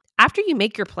you, after you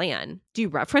make your plan, do you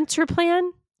reference your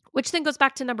plan? Which then goes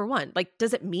back to number 1. Like,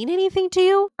 does it mean anything to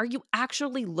you? Are you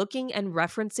actually looking and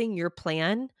referencing your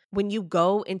plan when you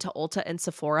go into Ulta and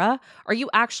Sephora? Are you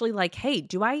actually like, hey,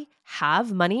 do I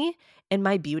have money in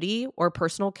my beauty or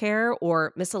personal care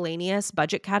or miscellaneous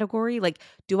budget category? Like,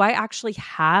 do I actually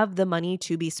have the money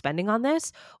to be spending on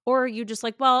this? Or are you just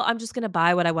like, well, I'm just going to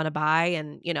buy what I want to buy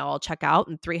and, I'll check out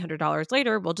and $300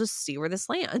 later, we'll just see where this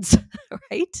lands,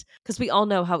 right? Because we all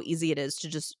know how easy it is to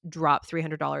just drop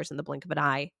 $300 in the blink of an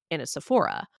eye in a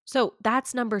Sephora. So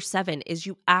that's number 7 is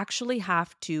you actually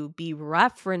have to be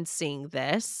referencing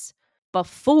this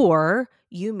before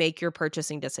you make your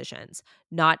purchasing decisions,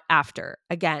 not after.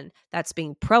 Again, that's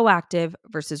being proactive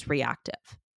versus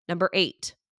reactive. Number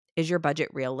 8, is your budget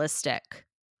realistic?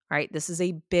 All right, this is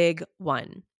a big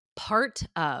one. Part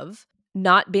of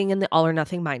not being in the all or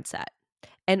nothing mindset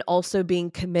and also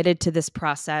being committed to this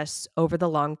process over the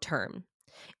long term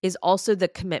is also the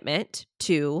commitment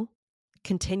to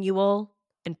continual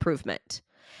improvement.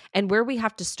 And where we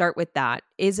have to start with that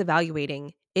is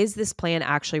evaluating, is this plan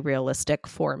actually realistic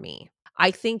for me?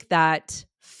 I think that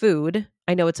food,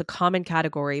 I know it's a common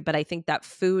category, but I think that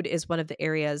food is one of the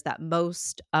areas that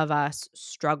most of us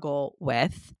struggle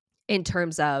with. in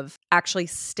terms of actually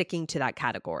sticking to that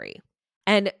category.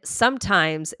 And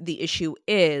sometimes the issue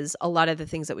is a lot of the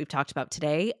things that we've talked about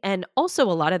today. And also,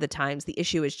 a lot of the times, the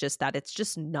issue is just that it's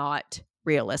just not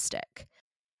realistic.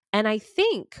 And I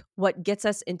think what gets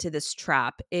us into this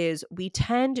trap is we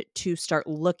tend to start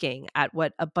looking at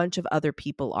what a bunch of other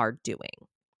people are doing.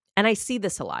 And I see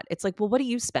this a lot. It's like, well, what do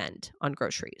you spend on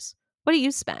groceries? What do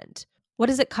you spend? What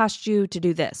does it cost you to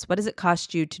do this? What does it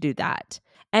cost you to do that?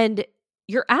 And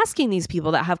you're asking these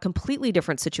people that have completely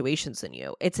different situations than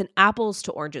you. It's an apples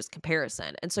to oranges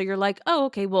comparison. And so you're like, oh,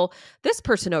 okay, well, this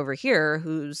person over here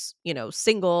who's,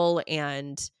 single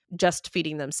and just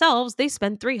feeding themselves, they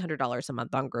spend $300 a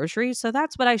month on groceries. So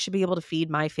that's what I should be able to feed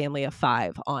my family of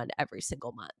 5 on every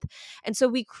single month. And so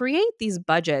we create these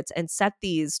budgets and set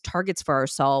these targets for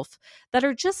ourselves that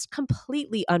are just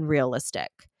completely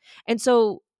unrealistic. And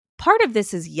so part of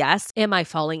this is, yes, am I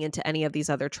falling into any of these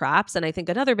other traps? And I think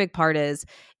another big part is,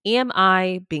 am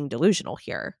I being delusional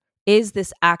here? Is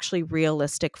this actually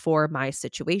realistic for my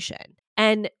situation?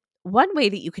 And one way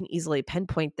that you can easily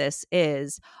pinpoint this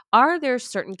is, are there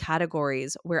certain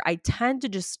categories where I tend to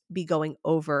just be going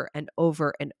over and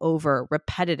over and over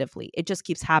repetitively? It just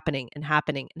keeps happening and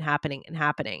happening and happening and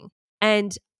happening.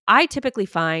 And I typically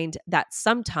find that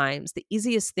sometimes the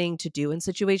easiest thing to do in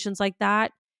situations like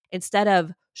that, instead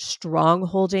of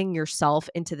strongholding yourself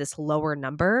into this lower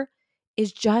number,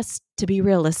 is just to be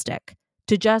realistic,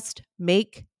 to just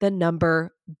make the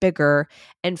number bigger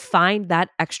and find that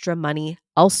extra money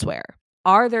elsewhere.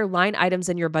 Are there line items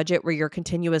in your budget where you're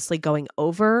continuously going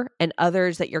over and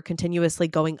others that you're continuously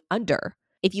going under?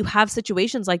 If you have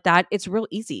situations like that, it's real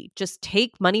easy. Just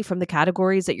take money from the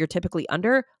categories that you're typically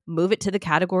under, move it to the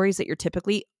categories that you're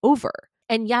typically over.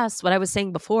 And yes, what I was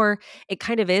saying before, it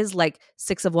kind of is like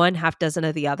 6 of one, half dozen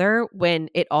of the other when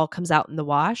it all comes out in the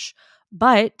wash.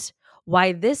 But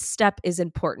why this step is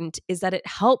important is that it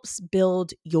helps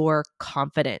build your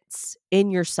confidence in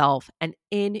yourself and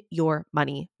in your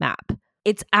money map.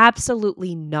 It's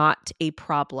absolutely not a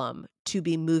problem to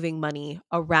be moving money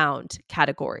around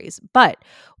categories. But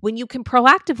when you can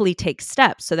proactively take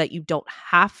steps so that you don't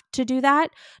have to do that,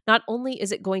 not only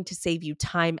is it going to save you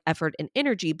time, effort, and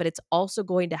energy, but it's also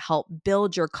going to help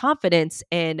build your confidence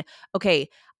in, okay,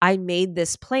 I made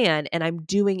this plan and I'm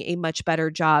doing a much better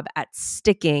job at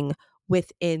sticking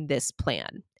within this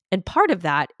plan. And part of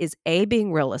that is A,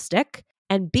 being realistic,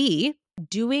 and B,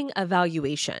 doing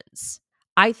evaluations.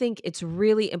 I think it's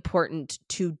really important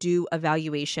to do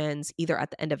evaluations either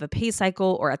at the end of a pay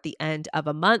cycle or at the end of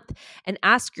a month and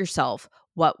ask yourself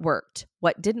what worked,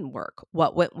 what didn't work,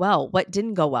 what went well, what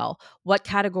didn't go well, what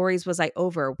categories was I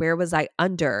over, where was I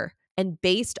under? And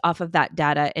based off of that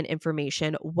data and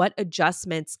information, what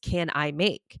adjustments can I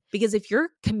make? Because if you're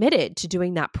committed to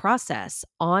doing that process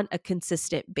on a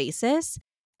consistent basis,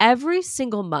 every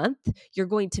single month, you're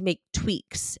going to make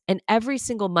tweaks. And every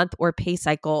single month or pay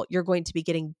cycle, you're going to be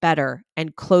getting better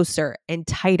and closer and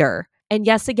tighter. And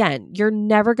yes, again, you're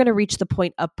never going to reach the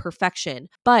point of perfection,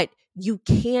 but you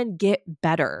can get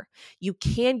better. You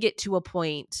can get to a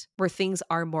point where things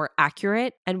are more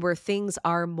accurate and where things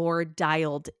are more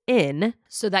dialed in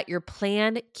so that your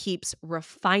plan keeps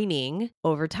refining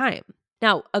over time.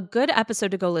 Now, a good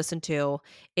episode to go listen to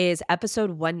is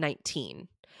episode 119.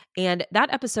 And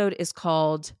that episode is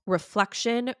called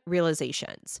Reflection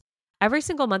Realizations. Every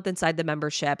single month inside the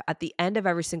membership, at the end of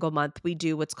every single month, we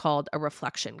do what's called a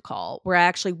reflection call, where I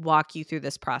actually walk you through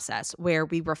this process, where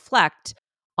we reflect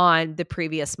on the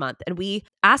previous month and we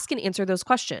ask and answer those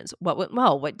questions. What went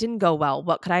well? What didn't go well?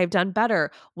 What could I have done better?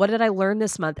 What did I learn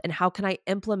this month? And how can I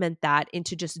implement that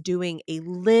into just doing a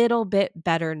little bit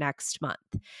better next month?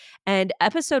 And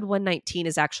episode 119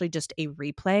 is actually just a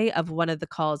replay of one of the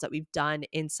calls that we've done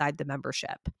inside the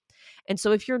membership. And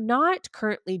so if you're not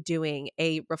currently doing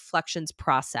a reflections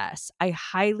process, I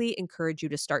highly encourage you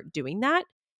to start doing that.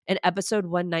 And episode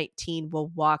 119 will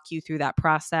walk you through that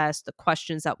process, the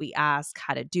questions that we ask,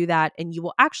 how to do that. And you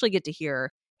will actually get to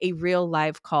hear a real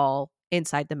live call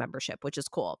inside the membership, which is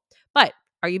cool. But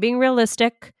are you being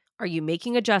realistic? Are you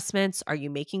making adjustments? Are you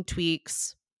making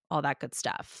tweaks? All that good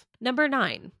stuff. Number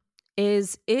 9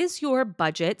 is your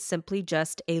budget simply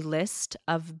just a list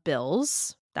of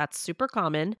bills? That's super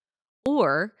common.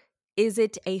 Or is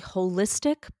it a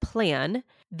holistic plan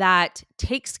that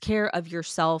takes care of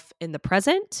yourself in the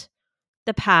present,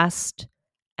 the past,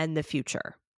 and the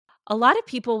future? A lot of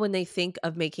people, when they think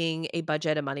of making a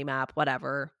budget, a money map,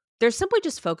 whatever, they're simply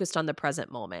just focused on the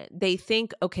present moment. They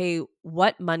think, okay,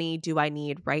 what money do I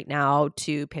need right now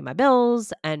to pay my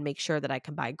bills and make sure that I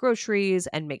can buy groceries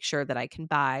and make sure that I can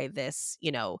buy this,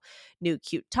 new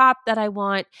cute top that I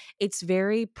want? It's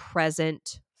very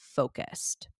present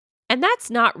focused. And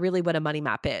that's not really what a money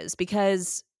map is,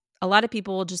 because a lot of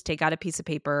people will just take out a piece of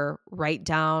paper, write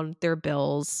down their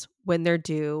bills when they're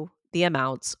due, the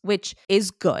amounts, which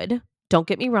is good. Don't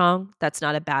get me wrong, that's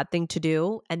not a bad thing to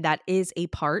do. And that is a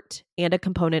part and a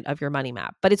component of your money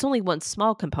map, but it's only one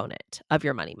small component of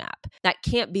your money map. That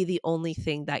can't be the only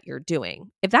thing that you're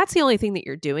doing. If that's the only thing that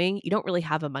you're doing, you don't really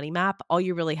have a money map. All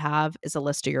you really have is a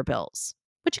list of your bills,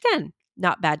 which again,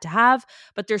 not bad to have,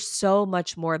 but there's so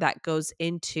much more that goes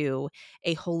into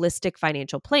a holistic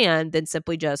financial plan than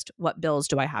simply just what bills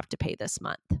do I have to pay this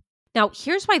month. Now,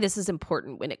 here's why this is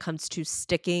important when it comes to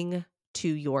sticking to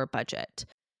your budget.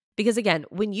 Because again,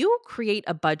 when you create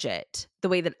a budget, the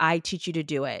way that I teach you to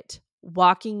do it,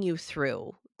 walking you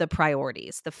through the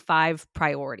priorities, the 5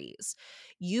 priorities,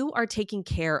 you are taking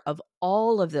care of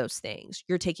all of those things.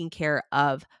 You're taking care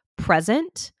of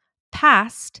present,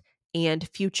 past, and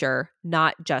future,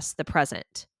 not just the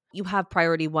present. You have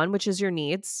priority 1, which is your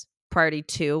needs, priority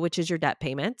 2, which is your debt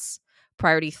payments,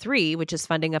 priority 3, which is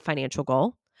funding a financial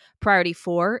goal, priority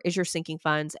 4 is your sinking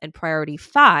funds, and priority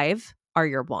 5 are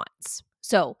your wants.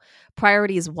 So,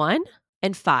 priorities 1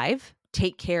 and 5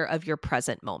 take care of your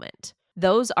present moment.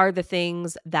 Those are the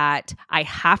things that I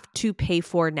have to pay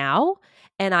for now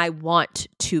and I want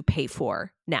to pay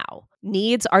for now.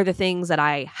 Needs are the things that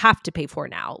I have to pay for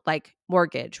now, like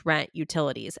mortgage, rent,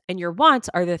 utilities. And your wants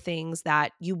are the things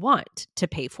that you want to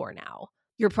pay for now.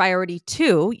 Your priority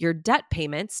 2, your debt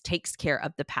payments, takes care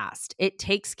of the past. It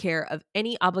takes care of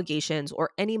any obligations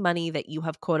or any money that you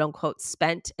have quote unquote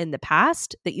spent in the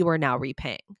past that you are now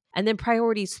repaying. And then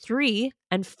priorities 3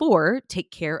 and 4 take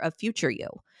care of future you,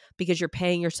 because you're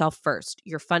paying yourself first.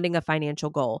 You're funding a financial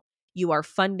goal. You are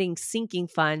funding sinking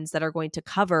funds that are going to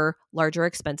cover larger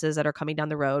expenses that are coming down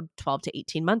the road 12 to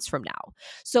 18 months from now.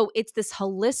 So it's this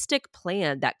holistic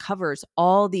plan that covers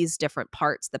all these different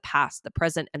parts, the past, the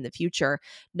present, and the future,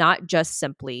 not just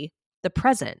simply the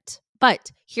present.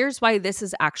 But here's why this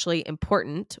is actually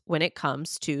important when it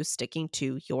comes to sticking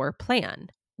to your plan.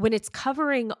 When it's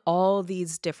covering all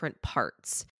these different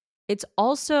parts, it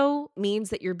also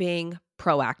means that you're being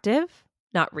proactive,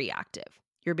 not reactive.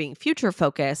 You're being future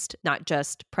focused, not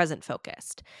just present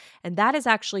focused. And that is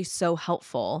actually so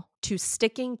helpful to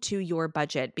sticking to your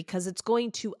budget, because it's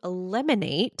going to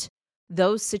eliminate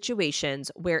those situations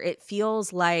where it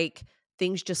feels like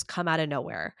things just come out of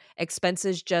nowhere.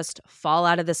 Expenses just fall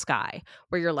out of the sky,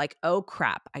 where you're like, oh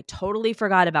crap, I totally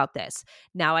forgot about this.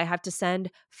 Now I have to send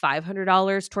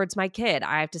 $500 towards my kid.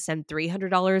 I have to send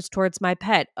 $300 towards my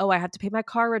pet. Oh, I have to pay my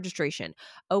car registration.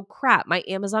 Oh crap, my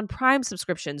Amazon Prime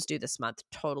subscription's due this month.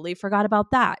 Totally forgot about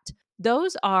that.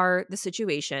 Those are the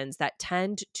situations that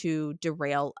tend to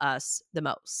derail us the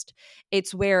most.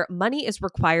 It's where money is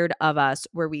required of us,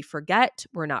 where we forget,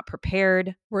 we're not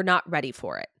prepared, we're not ready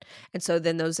for it. And so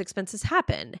then those expenses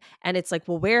happen. And it's like,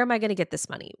 well, where am I going to get this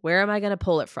money? Where am I going to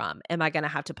pull it from? Am I going to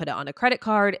have to put it on a credit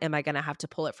card? Am I going to have to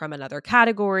pull it from another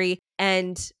category?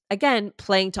 And again,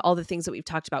 playing to all the things that we've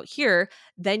talked about here,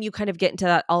 then you kind of get into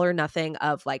that all or nothing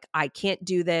of like, I can't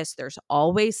do this. There's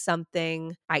always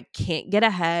something. I can't get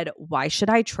ahead. Why should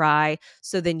I try?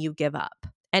 So then you give up.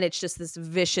 And it's just this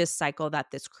vicious cycle that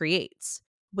this creates.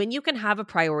 When you can have a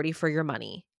priority for your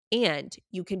money and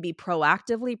you can be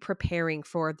proactively preparing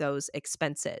for those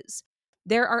expenses,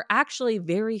 there are actually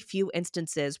very few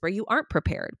instances where you aren't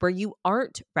prepared, where you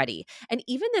aren't ready. And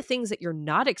even the things that you're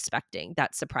not expecting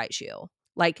that surprise you,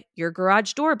 like your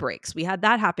garage door breaks. We had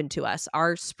that happen to us.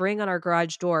 Our spring on our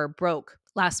garage door broke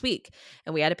last week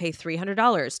and we had to pay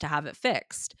 $300 to have it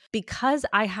fixed. Because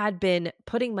I had been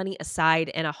putting money aside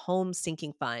in a home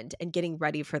sinking fund and getting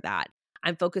ready for that,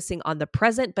 I'm focusing on the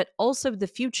present, but also the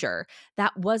future.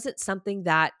 That wasn't something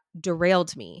that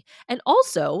derailed me. And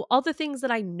also all the things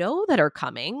that I know that are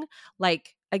coming,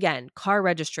 like again, car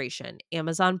registration,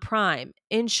 Amazon Prime,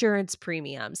 insurance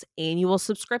premiums, annual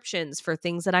subscriptions for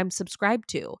things that I'm subscribed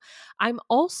to. I'm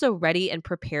also ready and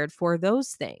prepared for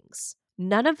those things.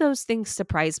 None of those things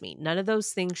surprise me. None of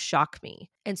those things shock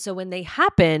me. And so when they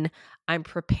happen, I'm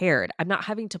prepared. I'm not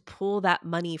having to pull that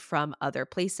money from other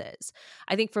places.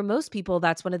 I think for most people,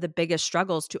 that's one of the biggest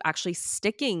struggles to actually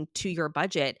sticking to your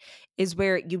budget, is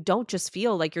where you don't just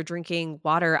feel like you're drinking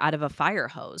water out of a fire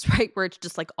hose, right? Where it's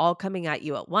just like all coming at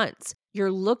you at once.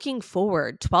 You're looking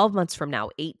forward 12 months from now,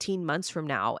 18 months from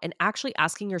now, and actually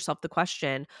asking yourself the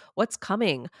question, what's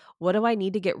coming? What do I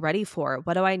need to get ready for?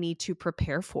 What do I need to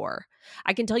prepare for?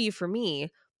 I can tell you, for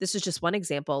me, this is just one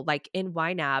example. Like in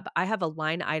YNAB, I have a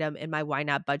line item in my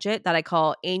YNAB budget that I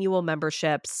call annual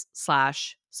memberships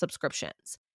 /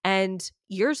 subscriptions. And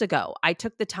years ago, I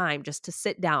took the time just to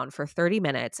sit down for 30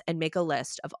 minutes and make a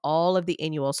list of all of the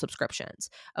annual subscriptions.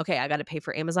 Okay, I got to pay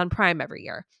for Amazon Prime every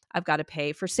year. I've got to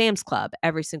pay for Sam's Club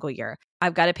every single year.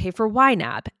 I've got to pay for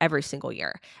YNAB every single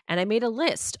year. And I made a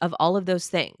list of all of those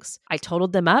things. I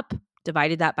totaled them up,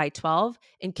 divided that by 12,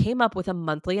 and came up with a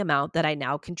monthly amount that I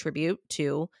now contribute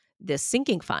to this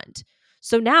sinking fund.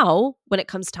 So now when it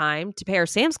comes time to pay our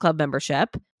Sam's Club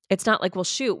membership, it's not like, well,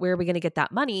 shoot, where are we going to get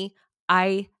that money?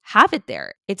 I have it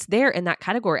there. It's there in that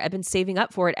category. I've been saving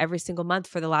up for it every single month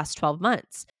for the last 12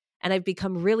 months. And I've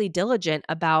become really diligent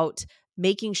about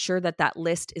making sure that that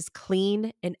list is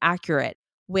clean and accurate.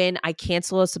 When I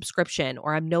cancel a subscription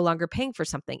or I'm no longer paying for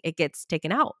something, it gets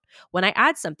taken out. When I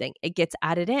add something, it gets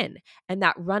added in. And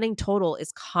that running total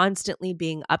is constantly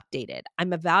being updated.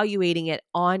 I'm evaluating it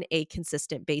on a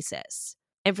consistent basis.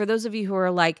 And for those of you who are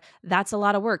like, that's a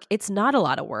lot of work, it's not a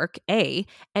lot of work, A.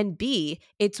 And B,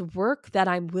 it's work that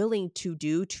I'm willing to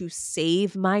do to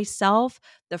save myself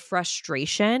the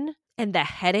frustration and the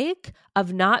headache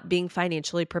of not being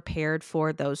financially prepared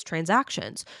for those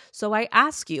transactions. So I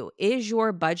ask you, is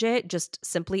your budget just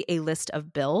simply a list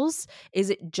of bills?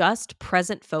 Is it just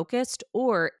present focused,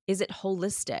 or is it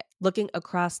holistic, looking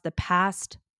across the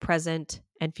past, present,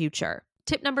 and future?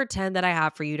 Tip number 10 that I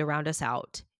have for you to round us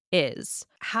out is,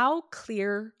 how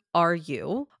clear are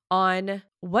you on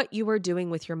what you are doing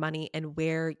with your money and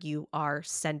where you are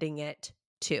sending it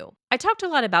to? I talked a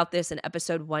lot about this in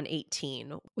episode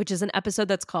 118, which is an episode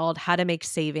that's called How to Make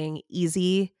Saving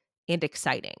Easy and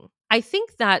Exciting. I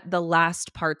think that the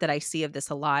last part that I see of this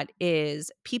a lot is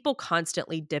people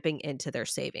constantly dipping into their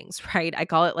savings, right? I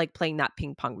call it like playing that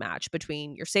ping pong match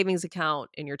between your savings account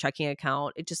and your checking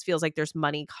account. It just feels like there's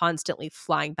money constantly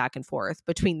flying back and forth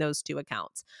between those two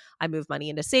accounts. I move money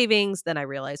into savings, then I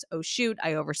realize, oh shoot,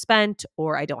 I overspent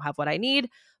or I don't have what I need.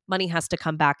 Money has to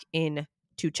come back in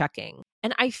to checking.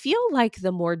 And I feel like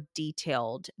the more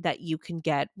detailed that you can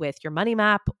get with your money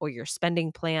map or your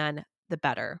spending plan, the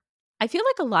better. I feel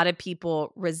like a lot of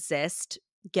people resist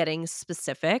getting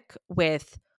specific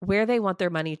with where they want their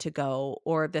money to go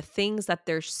or the things that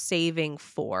they're saving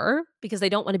for because they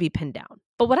don't want to be pinned down.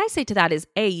 But what I say to that is,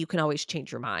 A, you can always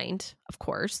change your mind. Of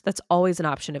course, that's always an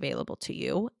option available to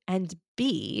you. And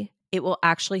B, it will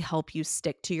actually help you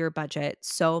stick to your budget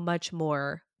so much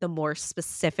more the more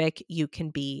specific you can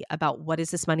be about what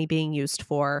is this money being used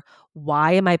for?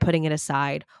 Why am I putting it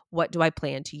aside? What do I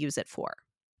plan to use it for?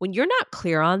 When you're not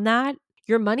clear on that,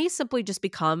 your money simply just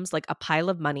becomes like a pile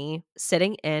of money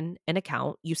sitting in an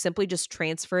account. You simply just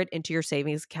transfer it into your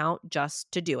savings account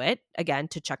just to do it. Again,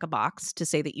 to check a box to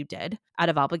say that you did out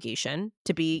of obligation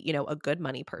to be, a good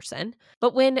money person.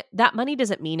 But when that money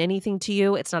doesn't mean anything to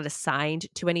you, it's not assigned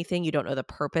to anything, you don't know the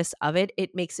purpose of it,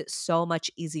 it makes it so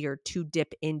much easier to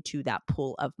dip into that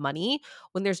pool of money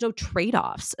when there's no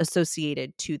trade-offs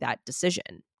associated to that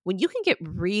decision. When you can get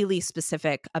really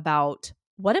specific about,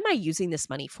 what am I using this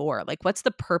money for? Like, what's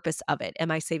the purpose of it? Am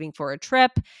I saving for a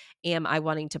trip? Am I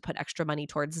wanting to put extra money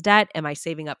towards debt? Am I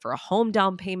saving up for a home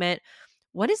down payment?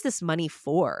 What is this money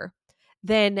for?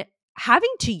 Then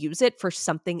having to use it for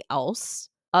something else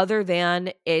other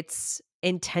than its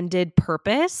intended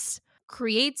purpose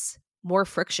creates more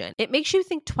friction. It makes you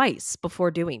think twice before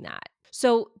doing that.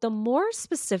 So the more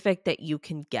specific that you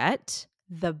can get,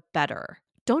 the better.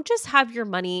 Don't just have your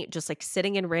money just like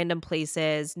sitting in random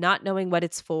places, not knowing what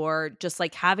it's for, just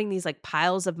like having these like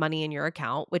piles of money in your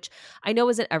account, which I know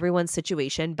isn't everyone's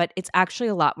situation, but it's actually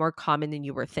a lot more common than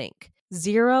you would think.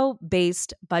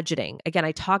 Zero-based budgeting. Again,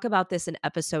 I talk about this in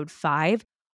episode 5.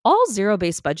 All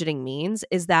zero-based budgeting means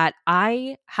is that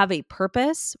I have a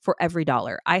purpose for every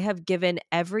dollar. I have given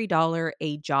every dollar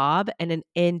a job and an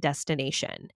end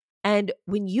destination. And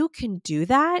when you can do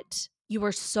that, you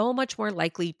are so much more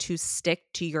likely to stick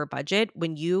to your budget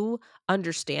when you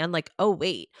understand, like, oh,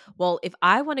 wait, well, if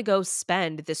I want to go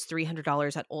spend this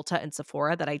 $300 at Ulta and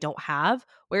Sephora that I don't have,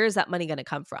 where is that money going to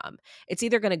come from? It's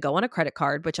either going to go on a credit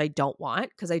card, which I don't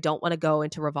want because I don't want to go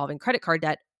into revolving credit card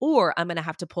debt, or I'm going to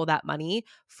have to pull that money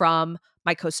from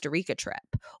my Costa Rica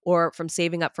trip or from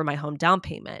saving up for my home down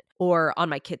payment or on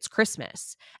my kids'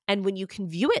 Christmas. And when you can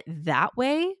view it that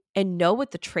way and know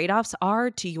what the trade-offs are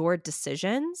to your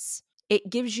decisions, it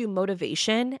gives you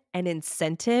motivation and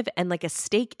incentive and like a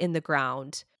stake in the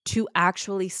ground to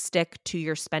actually stick to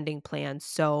your spending plan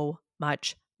so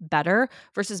much better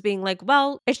versus being like,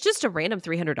 well, it's just a random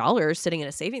 $300 sitting in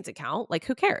a savings account. Like,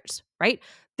 who cares, right?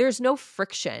 There's no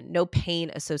friction, no pain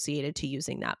associated to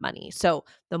using that money. So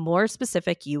the more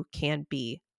specific you can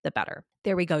be, the better.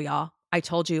 There we go, y'all. I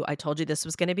told you this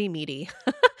was going to be meaty.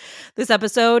 This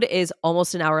episode is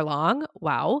almost an hour long.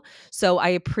 Wow. So I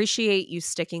appreciate you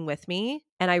sticking with me.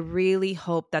 And I really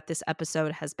hope that this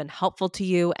episode has been helpful to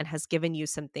you and has given you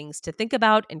some things to think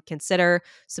about and consider,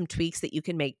 some tweaks that you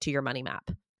can make to your money map.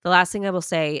 The last thing I will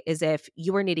say is if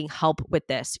you are needing help with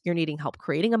this, you're needing help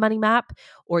creating a money map,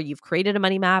 or you've created a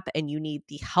money map and you need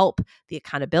the help, the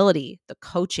accountability, the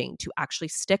coaching to actually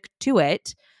stick to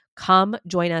it, come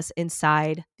join us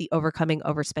inside the Overcoming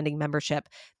Overspending membership.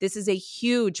 This is a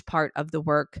huge part of the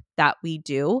work that we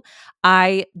do.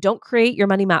 I don't create your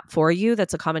money map for you.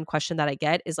 That's a common question that I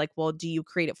get is like, well, do you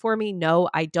create it for me? No,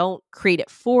 I don't create it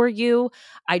for you.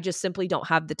 I just simply don't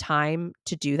have the time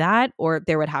to do that, or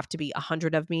there would have to be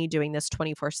 100 of me doing this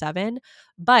 24/7.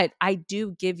 But I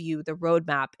do give you the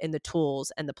roadmap and the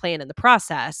tools and the plan and the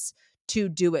process to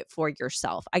do it for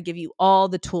yourself. I give you all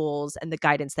the tools and the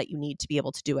guidance that you need to be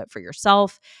able to do it for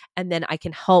yourself. And then I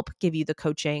can help give you the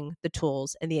coaching, the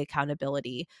tools, and the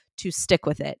accountability to stick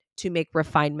with it, to make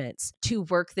refinements, to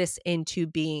work this into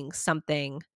being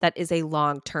something that is a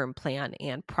long-term plan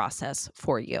and process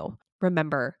for you.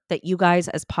 Remember that you guys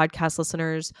as podcast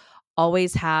listeners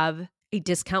always have a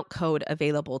discount code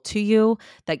available to you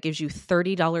that gives you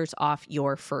 $30 off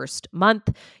your first month.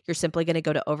 You're simply going to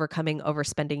go to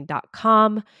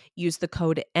overcomingoverspending.com, use the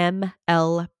code MLP30,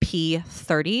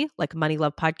 like Money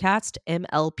Love Podcast,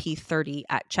 MLP30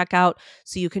 at checkout,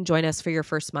 so you can join us for your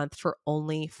first month for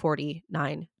only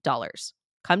 $49.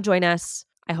 Come join us.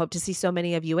 I hope to see so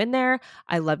many of you in there.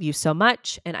 I love you so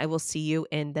much, and I will see you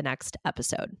in the next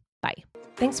episode. Bye.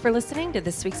 Thanks for listening to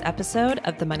this week's episode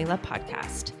of the Money Love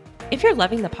Podcast. If you're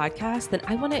loving the podcast, then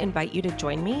I want to invite you to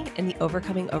join me in the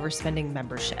Overcoming Overspending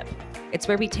membership. It's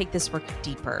where we take this work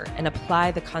deeper and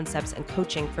apply the concepts and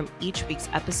coaching from each week's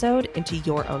episode into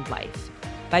your own life.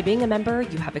 By being a member,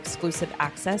 you have exclusive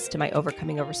access to my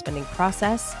Overcoming Overspending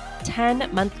process, 10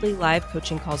 monthly live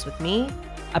coaching calls with me,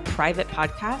 a private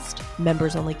podcast,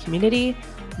 members-only community,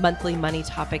 monthly money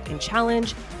topic and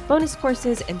challenge, bonus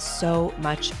courses, and so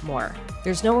much more.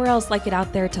 There's nowhere else like it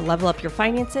out there to level up your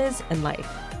finances and life.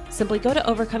 Simply go to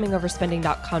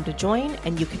overcomingoverspending.com to join,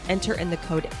 and you can enter in the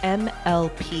code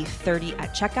MLP30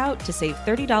 at checkout to save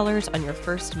 $30 on your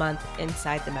first month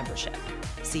inside the membership.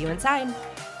 See you inside.